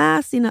då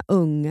med sina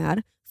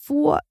ungar.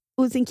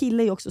 Och sin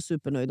kille är också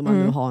supernöjd om man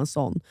nu har en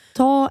sån.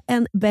 Ta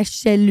en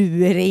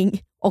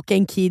bärseluring och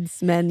en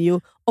kids menu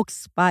och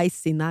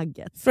spicy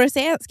nuggets. Ska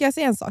jag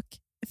säga en sak?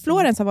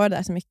 Florens har varit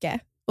där så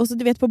mycket. Och så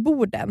du vet på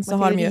borden så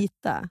har de ju...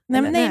 Vita.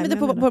 Nej,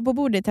 på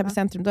bordet i Täby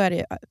centrum då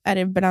är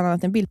det bland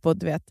annat en bild på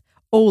du vet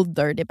Old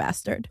Dirty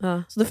Bastard.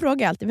 Så då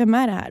frågar jag alltid, vem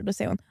är det här? Då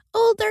säger hon,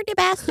 Old Dirty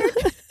Bastard.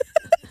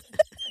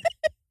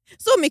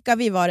 Så mycket har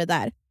vi varit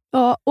där.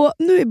 Ja, och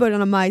nu i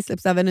början av maj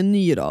släpps även en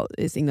ny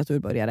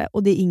signaturbörjare.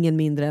 Och det är ingen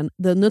mindre än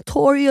The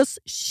Notorious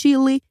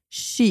Chili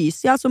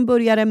Cheese. Jag som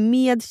började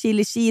med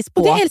chili cheese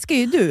på. Och det älskar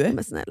ju du.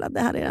 Men snälla, det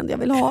här är det enda jag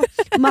vill ha.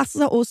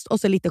 Massa ost och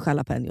så lite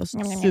jalapenos.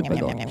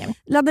 Supergott.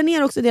 Ladda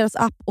ner också deras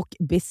app och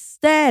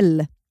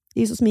beställ.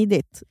 Det är så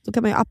smidigt. Då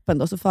kan man ju appen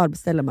då, så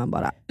förbeställer man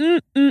bara.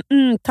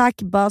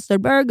 Tack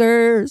Bastard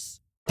Burgers.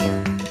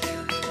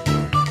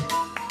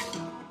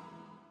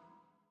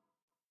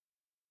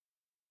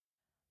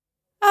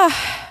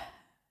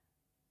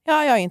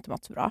 Ja, jag har inte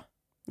mått så bra.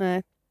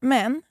 Nej.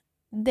 Men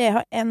det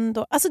har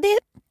ändå... Alltså det...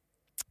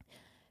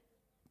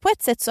 På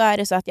ett sätt så är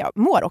det så att jag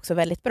mår också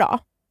väldigt bra.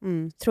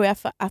 Tror jag,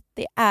 för att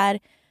det är...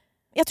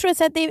 jag tror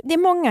att det är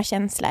många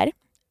känslor.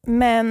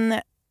 Men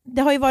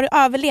det har ju varit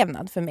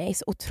överlevnad för mig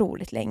så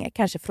otroligt länge.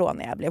 Kanske från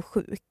när jag blev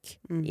sjuk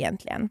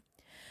egentligen.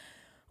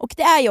 Och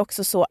det är ju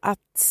också så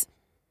att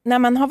när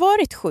man har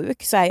varit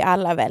sjuk så är ju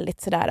alla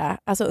väldigt sådär,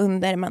 alltså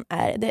under man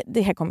är,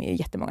 det här kommer ju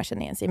jättemånga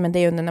känna igen sig, men det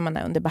är under när man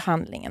är under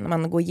behandlingen, när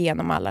man går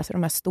igenom alla så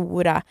de här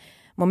stora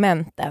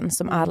momenten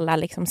som alla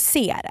liksom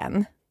ser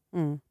en.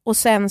 Och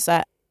sen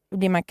så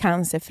blir man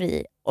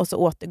cancerfri och så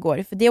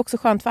återgår, för det är också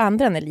skönt för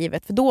andra i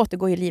livet, för då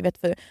återgår ju livet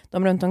för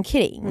de runt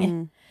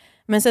omkring.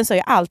 Men sen så är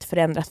ju allt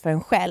förändrat för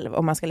en själv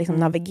och man ska liksom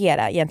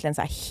navigera egentligen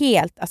så här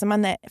helt, alltså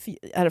man är,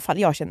 i alla fall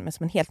jag känner mig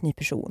som en helt ny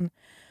person.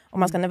 Och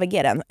man ska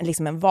navigera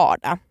liksom en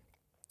vardag.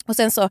 Och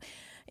sen så,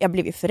 jag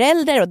blev ju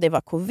förälder och det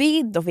var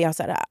covid och vi har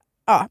så här,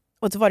 ja,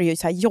 och så var det ju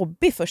så här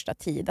jobbig första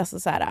tid, alltså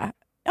så här,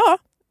 ja,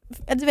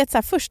 du vet så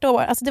här första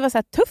år, alltså det var så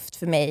här tufft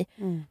för mig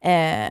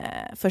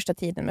första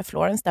tiden med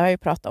Florence, det har jag ju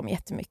pratat om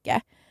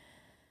jättemycket.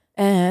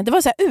 Det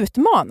var så här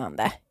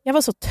utmanande. Jag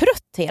var så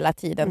trött hela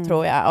tiden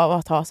tror jag av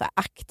att ha så här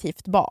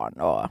aktivt barn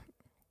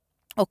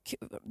och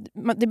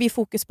det blir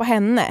fokus på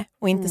henne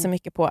och inte så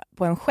mycket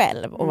på en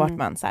själv och vart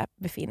man så här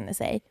befinner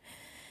sig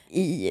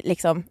i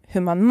liksom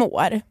hur man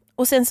mår.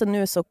 Och sen så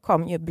nu så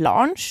kom ju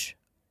Blanche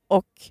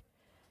och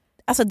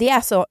alltså det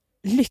är så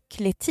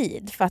lycklig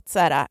tid för att så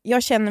här,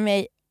 jag känner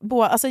mig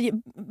alltså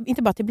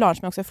inte bara till Blanche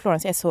men också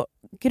Florence, jag är så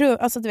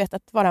alltså du vet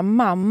att vara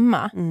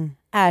mamma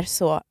är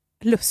så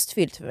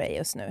lustfyllt för mig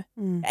just nu.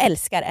 Jag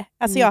älskar det.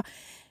 Alltså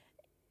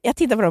jag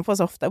tittar på dem på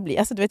så ofta och blir,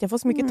 alltså du vet jag får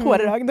så mycket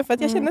tårar i ögonen för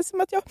att jag känner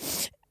som att jag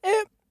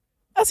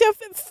alltså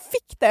jag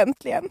fick det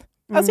äntligen.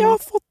 Alltså jag har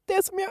fått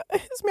det som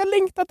jag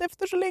längtat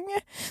efter så länge.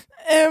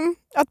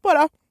 Att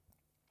bara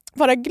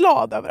vara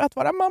glad över att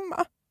vara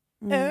mamma.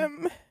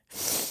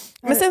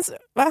 Men sen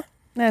va?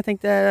 Nej, jag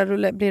tänkte,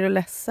 blir du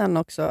ledsen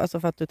också alltså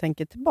för att du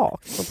tänker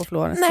tillbaka på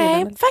Florence?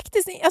 Nej,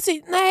 faktiskt alltså,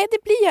 nej,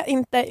 det blir jag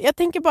inte. Jag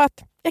tänker bara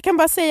att jag kan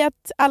bara säga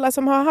att alla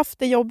som har haft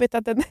det jobbigt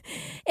att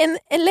en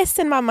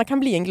ledsen mamma kan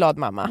bli en glad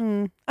mamma.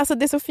 Alltså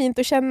det är så fint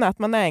att känna att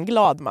man är en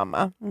glad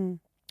mamma.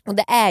 Och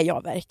det är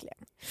jag verkligen.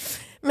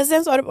 Men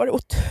sen så har det varit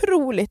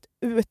otroligt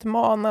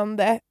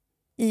utmanande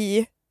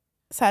i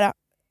så här,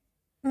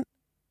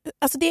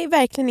 alltså det är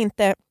verkligen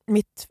inte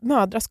mitt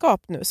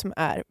mödraskap nu som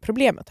är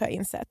problemet har jag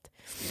insett.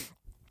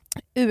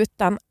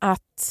 Utan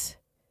att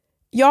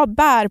jag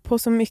bär på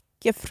så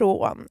mycket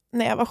från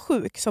när jag var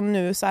sjuk som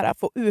nu så här,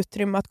 får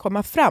utrymme att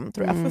komma fram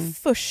tror jag för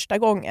första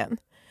gången.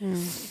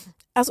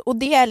 Alltså, och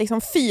det är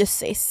liksom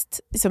fysiskt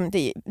liksom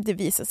det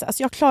visar sig.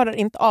 Alltså, jag klarar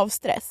inte av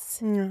stress.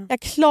 Jag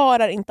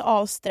klarar inte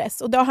av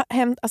stress. Och det har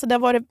hänt, alltså, det har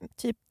varit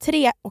typ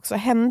 3 också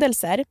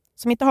händelser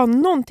som inte har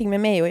någonting med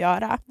mig att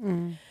göra.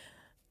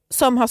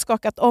 Som har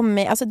skakat om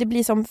mig. Alltså det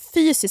blir som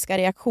fysiska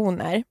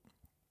reaktioner.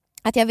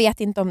 Att jag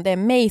vet inte om det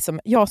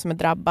är jag som är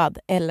drabbad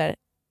eller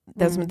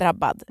den som är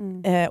drabbad.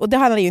 Och det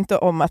handlar ju inte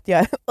om att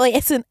jag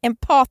är så en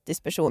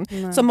empatisk person.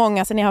 Som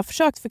många, sen jag har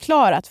försökt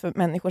förklara för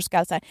människor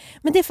ska så här,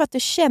 men det är för att du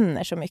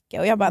känner så mycket.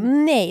 Och jag bara,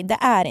 nej det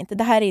är inte.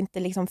 Det här är inte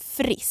liksom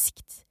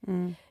friskt.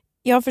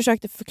 Jag har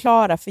försökt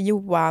förklara för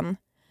Johan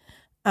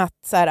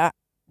att så här,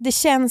 det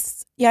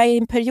känns, jag är i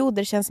en period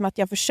där det känns som att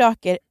jag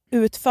försöker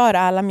utföra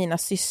alla mina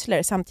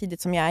sysslor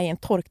samtidigt som jag är i en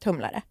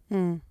torktumlare.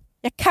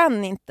 Jag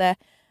kan inte,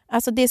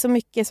 alltså det är så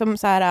mycket som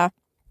så här,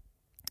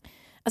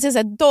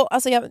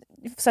 alltså jag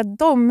så här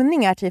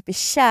domningar typ i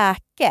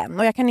käken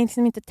och jag kan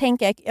inte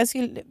tänka, jag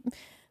skulle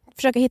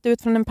försöka hitta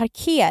ut från en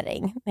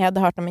parkering när jag hade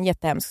hört om en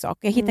jättehemsk sak.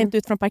 Jag hittar inte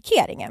ut från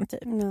parkeringen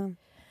typ.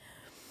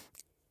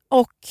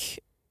 Och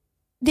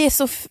det är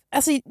så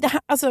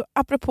alltså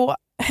apropå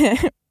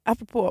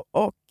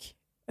och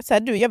så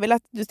här, jag vill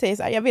att du säger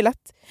så här, jag vill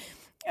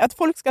att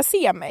folk ska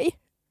se mig.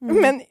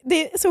 Men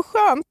det är så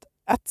skönt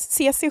att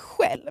se sig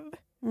själv.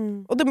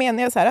 Och då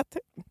menar jag så här att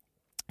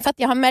för att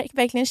jag har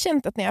verkligen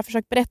känt att när jag har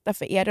försökt berätta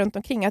för er runt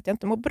omkring att jag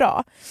inte mår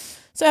bra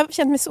så jag har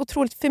känt mig så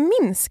otroligt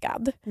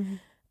förminskad.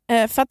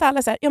 För att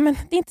alla säger, ja men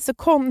det är inte så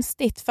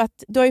konstigt för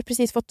att du har ju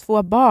precis fått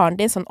 2 barn,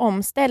 det är en sån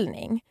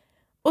omställning.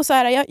 Och så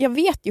här, jag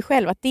vet ju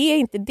själv att det är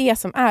inte det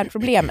som är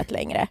problemet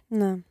längre.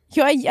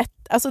 Jag är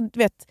alltså du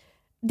vet,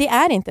 det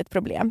är inte ett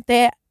problem.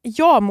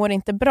 Jag mår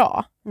inte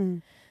bra.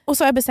 Och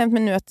så har jag bestämt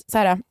mig nu att så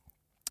här,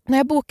 när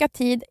jag bokar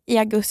tid i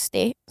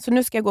augusti så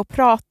nu ska jag gå och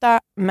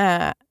prata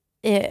med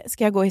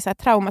ska jag gå i så här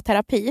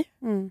traumaterapi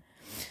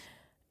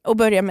och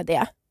börja med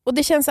det. Och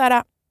det känns så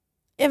här,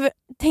 jag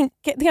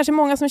tänker, det är kanske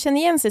många som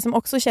känner igen sig som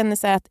också känner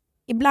så här att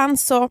ibland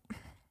så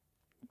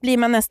blir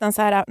man nästan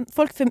så här,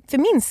 folk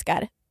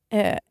förminskar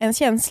ens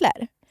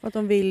känslor. För att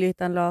de vill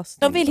hitta en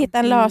lösning. De vill hitta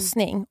en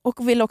lösning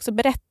och vill också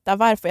berätta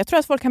varför. Jag tror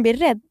att folk kan bli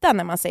rädda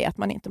när man säger att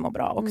man inte mår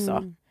bra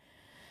också.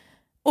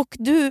 Och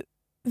du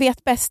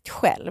vet bäst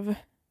själv.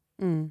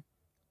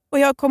 Och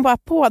jag kom bara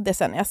på det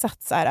sen när jag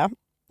satt så här.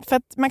 För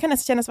att man kan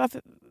nästan känna så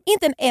varför.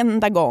 Inte en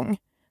enda gång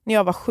när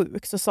jag var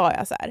sjuk så sa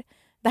jag så här.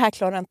 Det här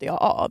klarar inte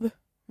jag av.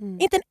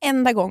 Inte en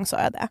enda gång sa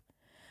jag det.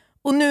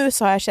 Och nu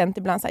så har jag känt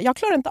ibland så här, jag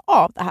klarar inte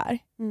av det här.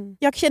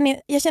 Jag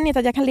känner inte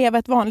att jag kan leva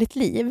ett vanligt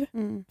liv.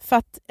 För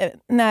att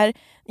när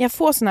jag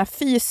får såna här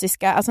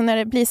fysiska, alltså när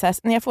det blir så här,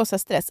 när jag får så här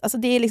stress, alltså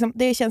det är liksom,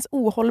 det känns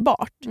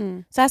ohållbart.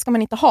 Så här ska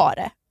man inte ha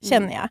det,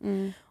 känner jag.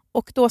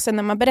 Och då sen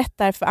när man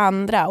berättar för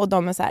andra och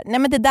de är så här, nej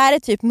men det där är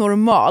typ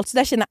normalt, så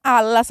där känner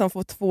alla som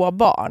får 2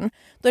 barn.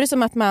 Då är det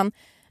som att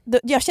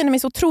jag känner mig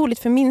så otroligt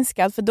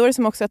förminskad, för då är det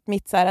som också att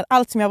så här, att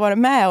allt som jag varit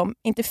med om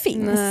inte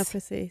finns. Nej,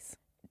 precis.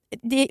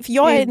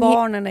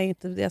 Barnen är ju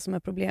inte det som är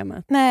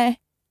problemet. Nej,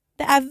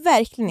 det är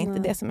verkligen inte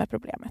det som är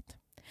problemet.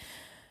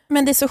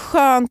 Men det är så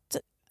skönt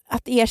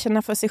att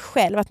erkänna för sig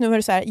själv att nu var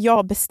det så här,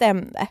 jag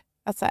bestämde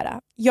att så här,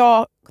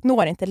 jag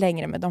når inte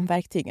längre med de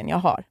verktygen jag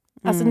har.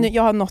 Alltså nu,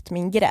 jag har nått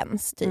min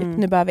gräns typ.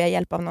 Nu behöver jag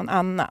hjälp av någon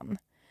annan.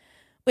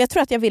 Och jag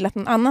tror att jag vill att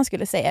någon annan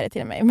skulle säga det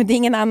till mig, men det är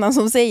ingen annan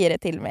som säger det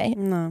till mig.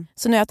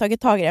 Så nu har jag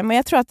tagit tag i det, men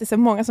jag tror att det är så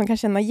många som kan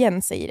känna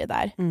igen sig i det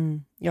där.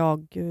 Ja,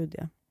 gud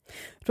ja.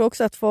 Jag tror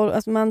också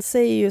att man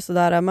säger ju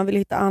sådär, man vill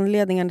hitta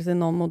anledningar till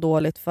någon mår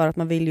dåligt för att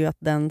man vill ju att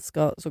den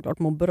ska såklart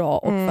må bra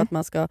och för att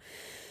man ska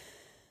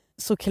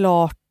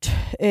såklart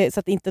så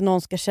att inte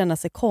någon ska känna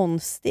sig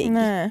konstig.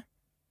 Nej.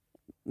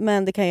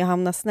 Men det kan ju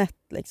hamna snett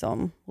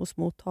liksom hos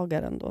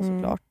mottagaren då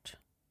såklart.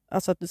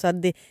 Alltså att du, så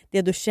här,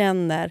 det du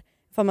känner,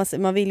 för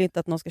man vill ju inte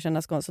att någon ska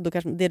känna sig konstig, så då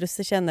kanske det du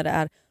känner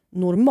är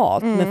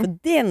normalt, men för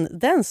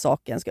den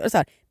saken ska så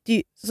här,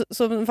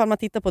 så ifall man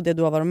tittar på det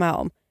du har varit med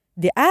om,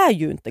 det är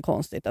ju inte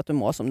konstigt att du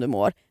mår som du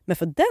mår, men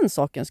för den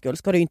sakens skull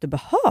ska du ju inte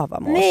behöva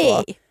må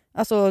så.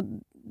 Alltså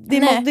det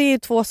är ju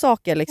 2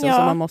 saker liksom,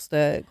 som man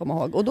måste komma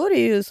ihåg. Och då är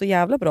det ju så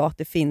jävla bra att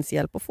det finns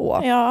hjälp att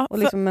få. Ja, och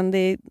liksom,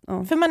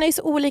 för man är ju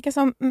så olika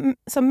som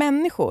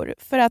människor.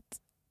 För att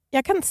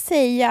jag kan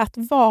säga att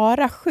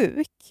vara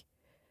sjuk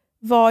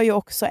var ju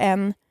också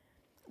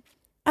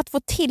att få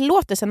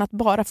tillåtelsen att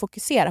bara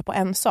fokusera på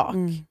en sak.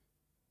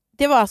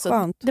 Det var alltså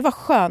skönt. Det var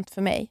skönt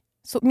för mig,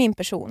 så min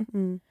person.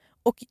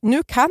 Och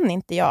nu kan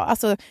inte jag,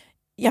 alltså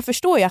jag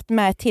förstår ju att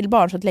med ett till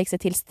barn så läggs det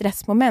till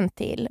stressmoment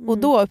till. Och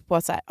då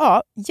på så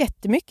här,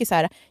 jättemycket så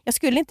här, jag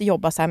skulle inte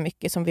jobba så här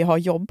mycket som vi har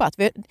jobbat.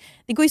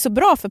 Det går ju så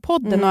bra för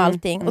podden och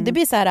allting. Och det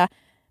blir så här,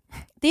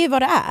 det är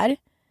vad det är.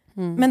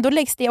 Men då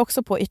läggs det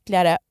också på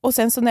ytterligare. Och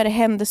sen så när det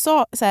händer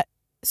så här,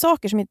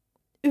 saker som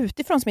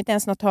utifrån som inte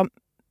ens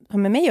har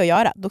med mig att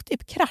göra, då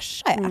typ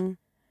kraschar jag.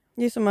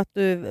 Det är som att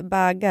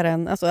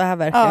bägaren alltså är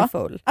verkligen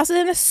full. Alltså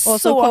den är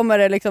och så kommer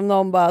det liksom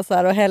någon bara så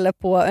här och häller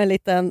på en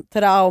liten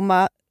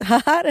trauma.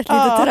 Här ett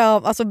litet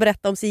trauma. Alltså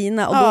berätta om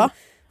sina. Och, då,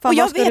 och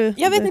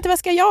jag vet inte vad jag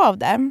ska göra av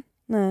det.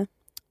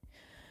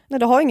 Nej,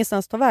 du har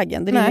ingenstans att ta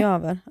vägen. Det rinner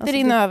över. Alltså, det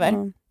rinner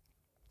över.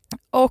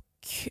 Och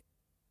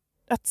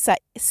att så här,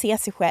 se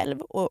sig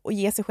själv och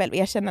ge sig själv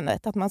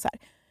erkännandet att man så här,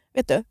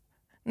 vet du,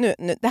 nu,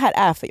 det här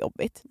är för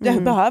jobbigt. Du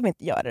behöver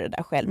inte göra det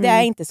där själv. Det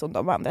är inte som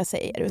de andra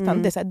säger,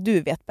 utan det är så här,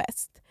 du vet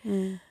bäst.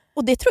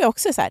 Och det tror jag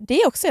också är så här,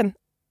 det är också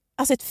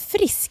ett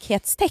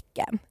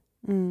friskhetstecken.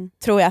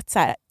 Tror jag att så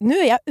här, nu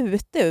är jag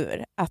ute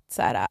ur att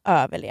så här,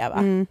 överleva.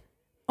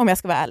 Om jag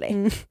ska vara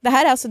ärlig. Det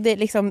här är alltså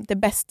det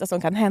bästa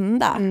som kan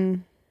hända.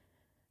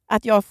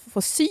 Att jag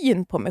får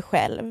syn på mig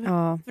själv.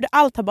 För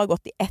allt har bara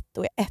gått i ett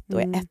och i ett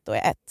och i ett och i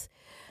ett.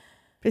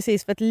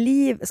 Precis, för ett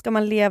liv, ska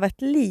man leva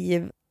ett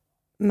liv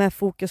med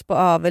fokus på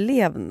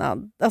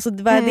överlevnad. Alltså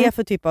vad är det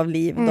för typ av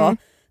liv då?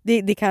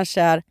 Det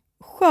kanske är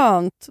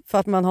skönt för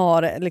att man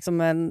har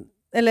liksom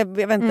eller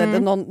jag vet inte,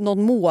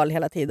 någon mål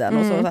hela tiden.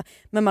 Och så.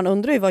 Men man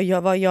undrar ju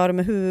vad gör det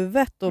med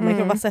huvudet och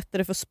vad sätter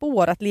det för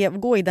spår att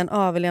gå i den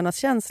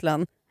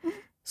överlevnadskänslan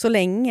så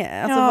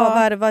länge.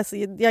 Alltså,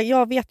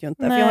 jag vet ju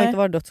inte, för jag har inte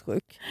varit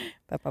dödssjuk.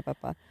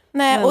 Peppa.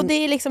 Nej, och det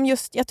är liksom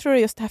jag tror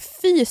just det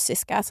här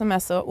fysiska som är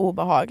så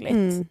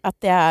obehagligt.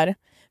 Att det är,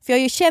 för jag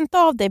har ju känt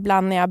av det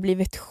ibland när jag har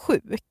blivit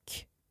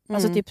sjuk.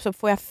 Alltså typ så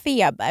får jag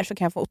feber så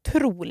kan jag få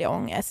otrolig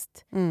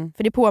ångest.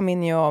 För det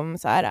påminner ju om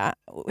så här,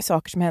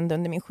 saker som hände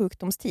under min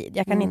sjukdomstid.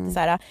 Jag kan inte så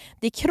här,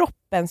 det är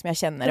kroppen som jag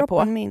känner det på.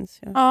 Kroppen minns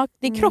jag. Ja,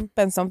 det är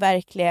kroppen som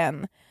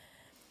verkligen...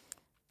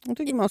 Jag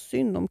tycker man har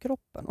synd om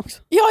kroppen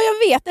också. Ja,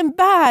 jag vet. Den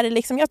bär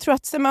liksom. Jag tror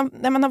att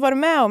när man har varit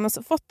med om och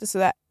fått det så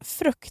där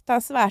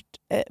fruktansvärt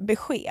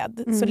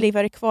besked så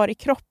lever det kvar i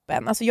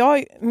kroppen. Alltså jag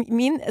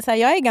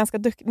är ganska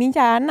duktig. Min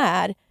hjärna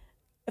är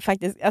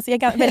faktiskt, alltså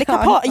jag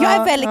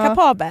är väldigt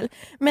kapabel,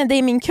 men det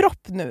är min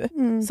kropp nu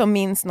som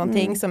minns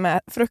någonting som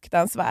är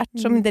fruktansvärt,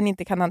 som den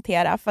inte kan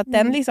hantera, för att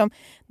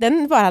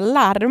den bara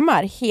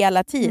larmar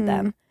hela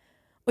tiden.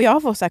 Och jag har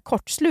fått så här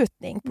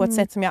kortslutning på ett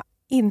sätt som jag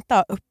inte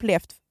har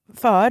upplevt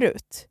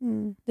förut.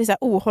 Det är så här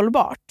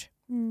ohållbart.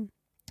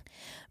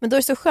 Men då är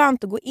det så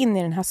skönt att gå in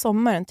i den här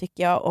sommaren,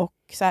 tycker jag, och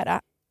så här,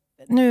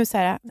 nu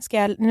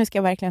ska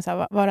jag verkligen så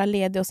här, vara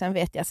ledig, och sen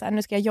vet jag så här,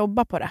 nu ska jag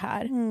jobba på det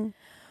här.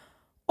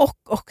 Och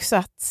också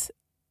att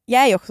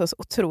jag är också så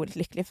otroligt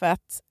lycklig för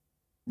att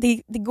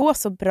det går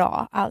så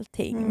bra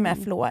allting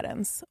med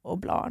Florence och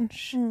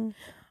Blanche.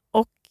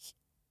 Och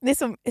det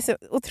är så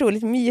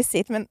otroligt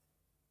mysigt, men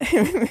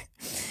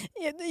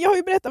jag har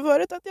ju berättat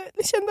förut att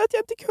jag kände att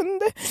jag inte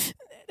kunde.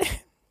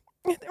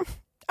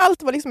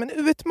 allt var liksom en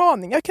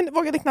utmaning. Jag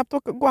vågade knappt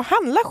gå och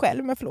handla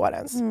själv med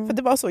Florens. För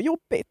det var så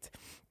jobbigt.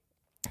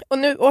 Och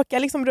nu åker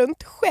jag liksom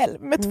runt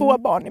själv med 2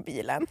 barn i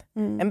bilen.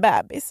 En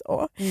bebis.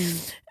 Och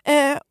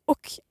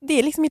det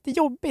är liksom inte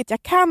jobbigt.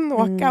 Jag kan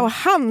åka och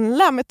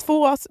handla med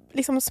 2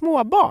 liksom,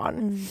 små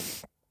barn.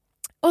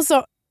 Och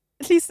så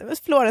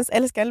Florens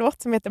älskar en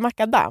låt som heter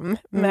Macadam.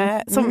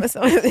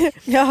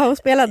 Ja, hon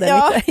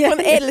spelade lite. Hon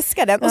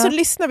älskar den. Och så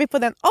lyssnar vi på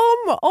den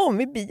om och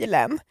om i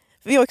bilen.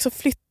 Vi har också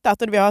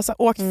flyttat och vi har så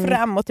åkt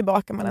fram och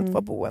tillbaka mellan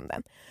 2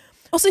 boenden.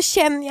 Och så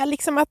känner jag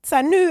liksom att så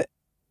här, nu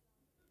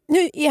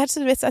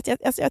är det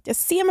så att jag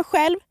ser mig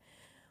själv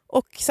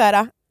och så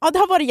här, det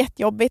har varit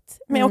jättejobbigt,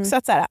 men också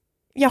att så här,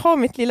 jag har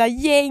mitt lilla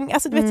gäng,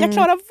 alltså du vet, jag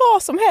klarar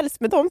vad som helst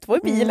med de 2 i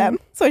bilen,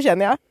 så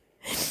känner jag.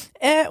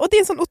 Och det är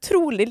en sån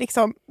otrolig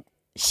liksom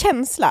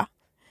känsla.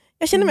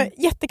 Jag känner mig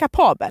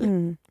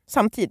jättekapabel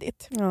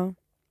samtidigt. Ja.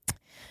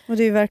 Och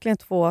det är ju verkligen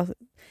 2.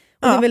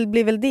 Och det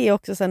blir väl det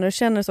också sen när du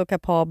känner dig så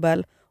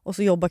kapabel och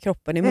så jobbar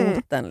kroppen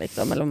emot den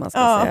liksom, eller vad man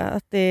ska säga.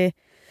 Att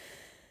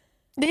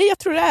jag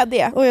tror det är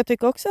det. Och jag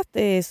tycker också att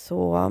det är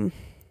så,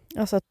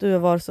 alltså att du har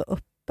varit så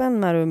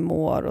öppen när du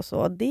mår och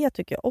så. Det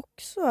tycker jag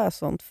också är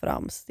sånt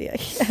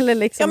framsteg. Eller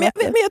liksom men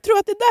jag tror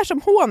att det är där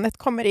som hånet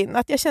kommer in.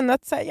 Att jag känner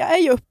att så här, jag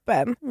är ju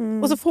öppen.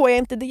 Och så får jag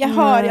inte det jag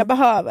hör jag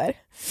behöver.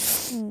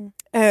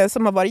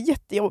 Som har varit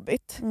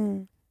jättejobbigt.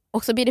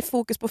 Och så blir det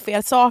fokus på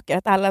fel saker.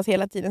 Att alla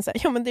hela tiden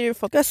säger, men det är ju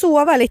folk... Jag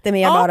sova lite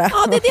mer bara.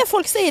 Ja, det är det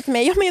folk säger till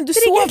mig. Ja, men du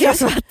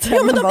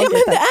sover. Men det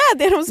är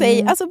det de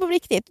säger. Alltså på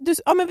riktigt.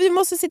 Men vi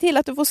måste se till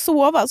att du får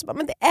sova. Så,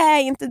 men det är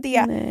inte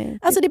det. Nej.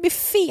 Alltså det blir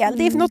fel.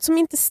 Det är något som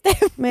inte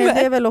stämmer. Men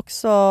det är väl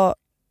också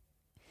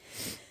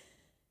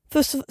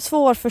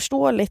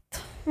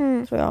svårförståeligt,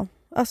 tror jag.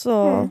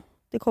 Alltså,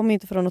 det kommer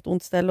inte från något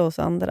ont ställe hos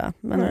andra.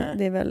 Men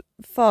det är väl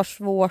för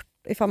svårt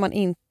ifall man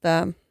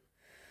inte...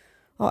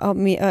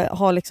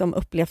 har liksom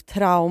upplevt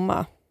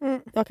trauma.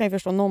 Jag kan ju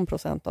förstå någon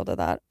procent av det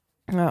där.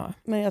 Ja.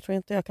 Men jag tror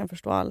inte jag kan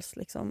förstå alls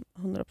liksom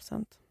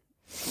 100%.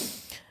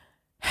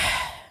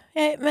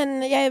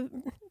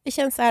 Det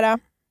känns så här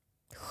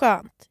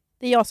skönt.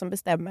 Det är jag som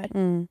bestämmer.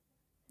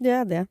 Det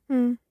är det.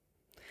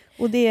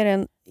 Och det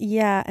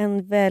är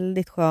en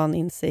väldigt skön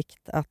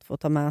insikt att få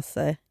ta med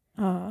sig.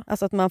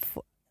 Alltså att man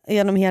får,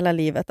 genom hela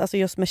livet, alltså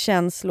just med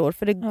känslor.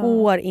 För det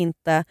går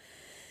inte...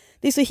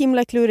 Det är så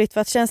himla klurigt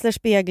för att känslor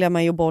speglar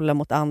man ju bollen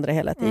mot andra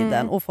hela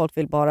tiden. Och folk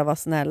vill bara vara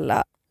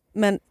snälla.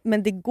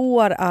 Men det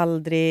går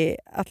aldrig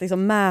att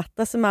liksom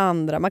mäta sig med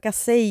andra. Man kan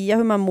säga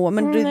hur man mår.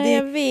 Men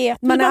jag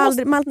vet. Man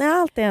är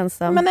alltid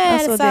ensam. Man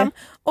är ensam.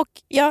 Och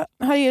jag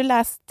har ju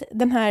läst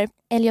den här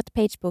Elliot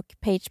Page-bok,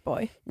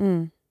 Pageboy.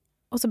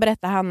 Och så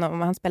berättade han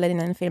om han spelade in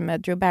en film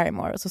med Drew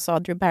Barrymore. Och så sa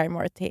Drew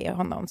Barrymore till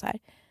honom så här: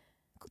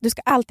 du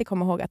ska alltid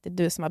komma ihåg att det är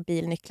du som har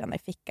bilnycklarna i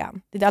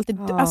fickan. Det är alltid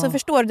du, alltså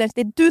förstår du,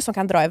 det är du som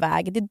kan dra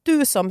iväg. Det är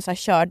du som så här,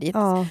 kör dit.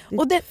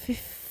 Och det, fy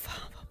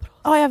fan vad bra.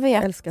 Ja, jag vet.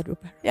 Jag älskar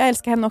Ruber. Jag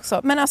älskar henne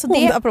också. Men alltså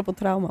hon, apropå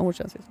trauma, hon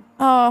känns ju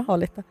som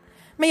lite.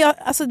 Men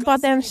bara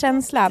den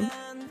känslan.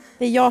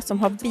 Det är jag som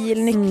har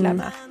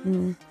bilnycklarna.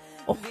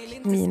 Och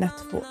mina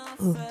 2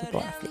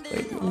 underbara flickor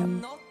i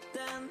bilen.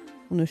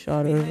 Och nu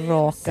kör du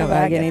raka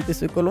vägen in till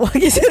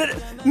psykologiskt.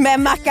 Med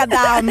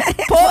makadam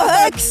på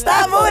högsta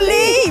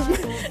volym.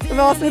 Vi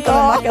avslutar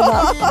med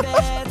makadam.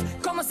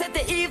 Kom och sätt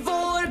dig i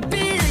vår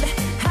bil.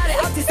 Här är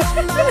alltid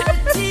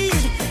sommartid.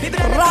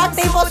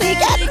 Rakt in på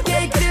cykeln.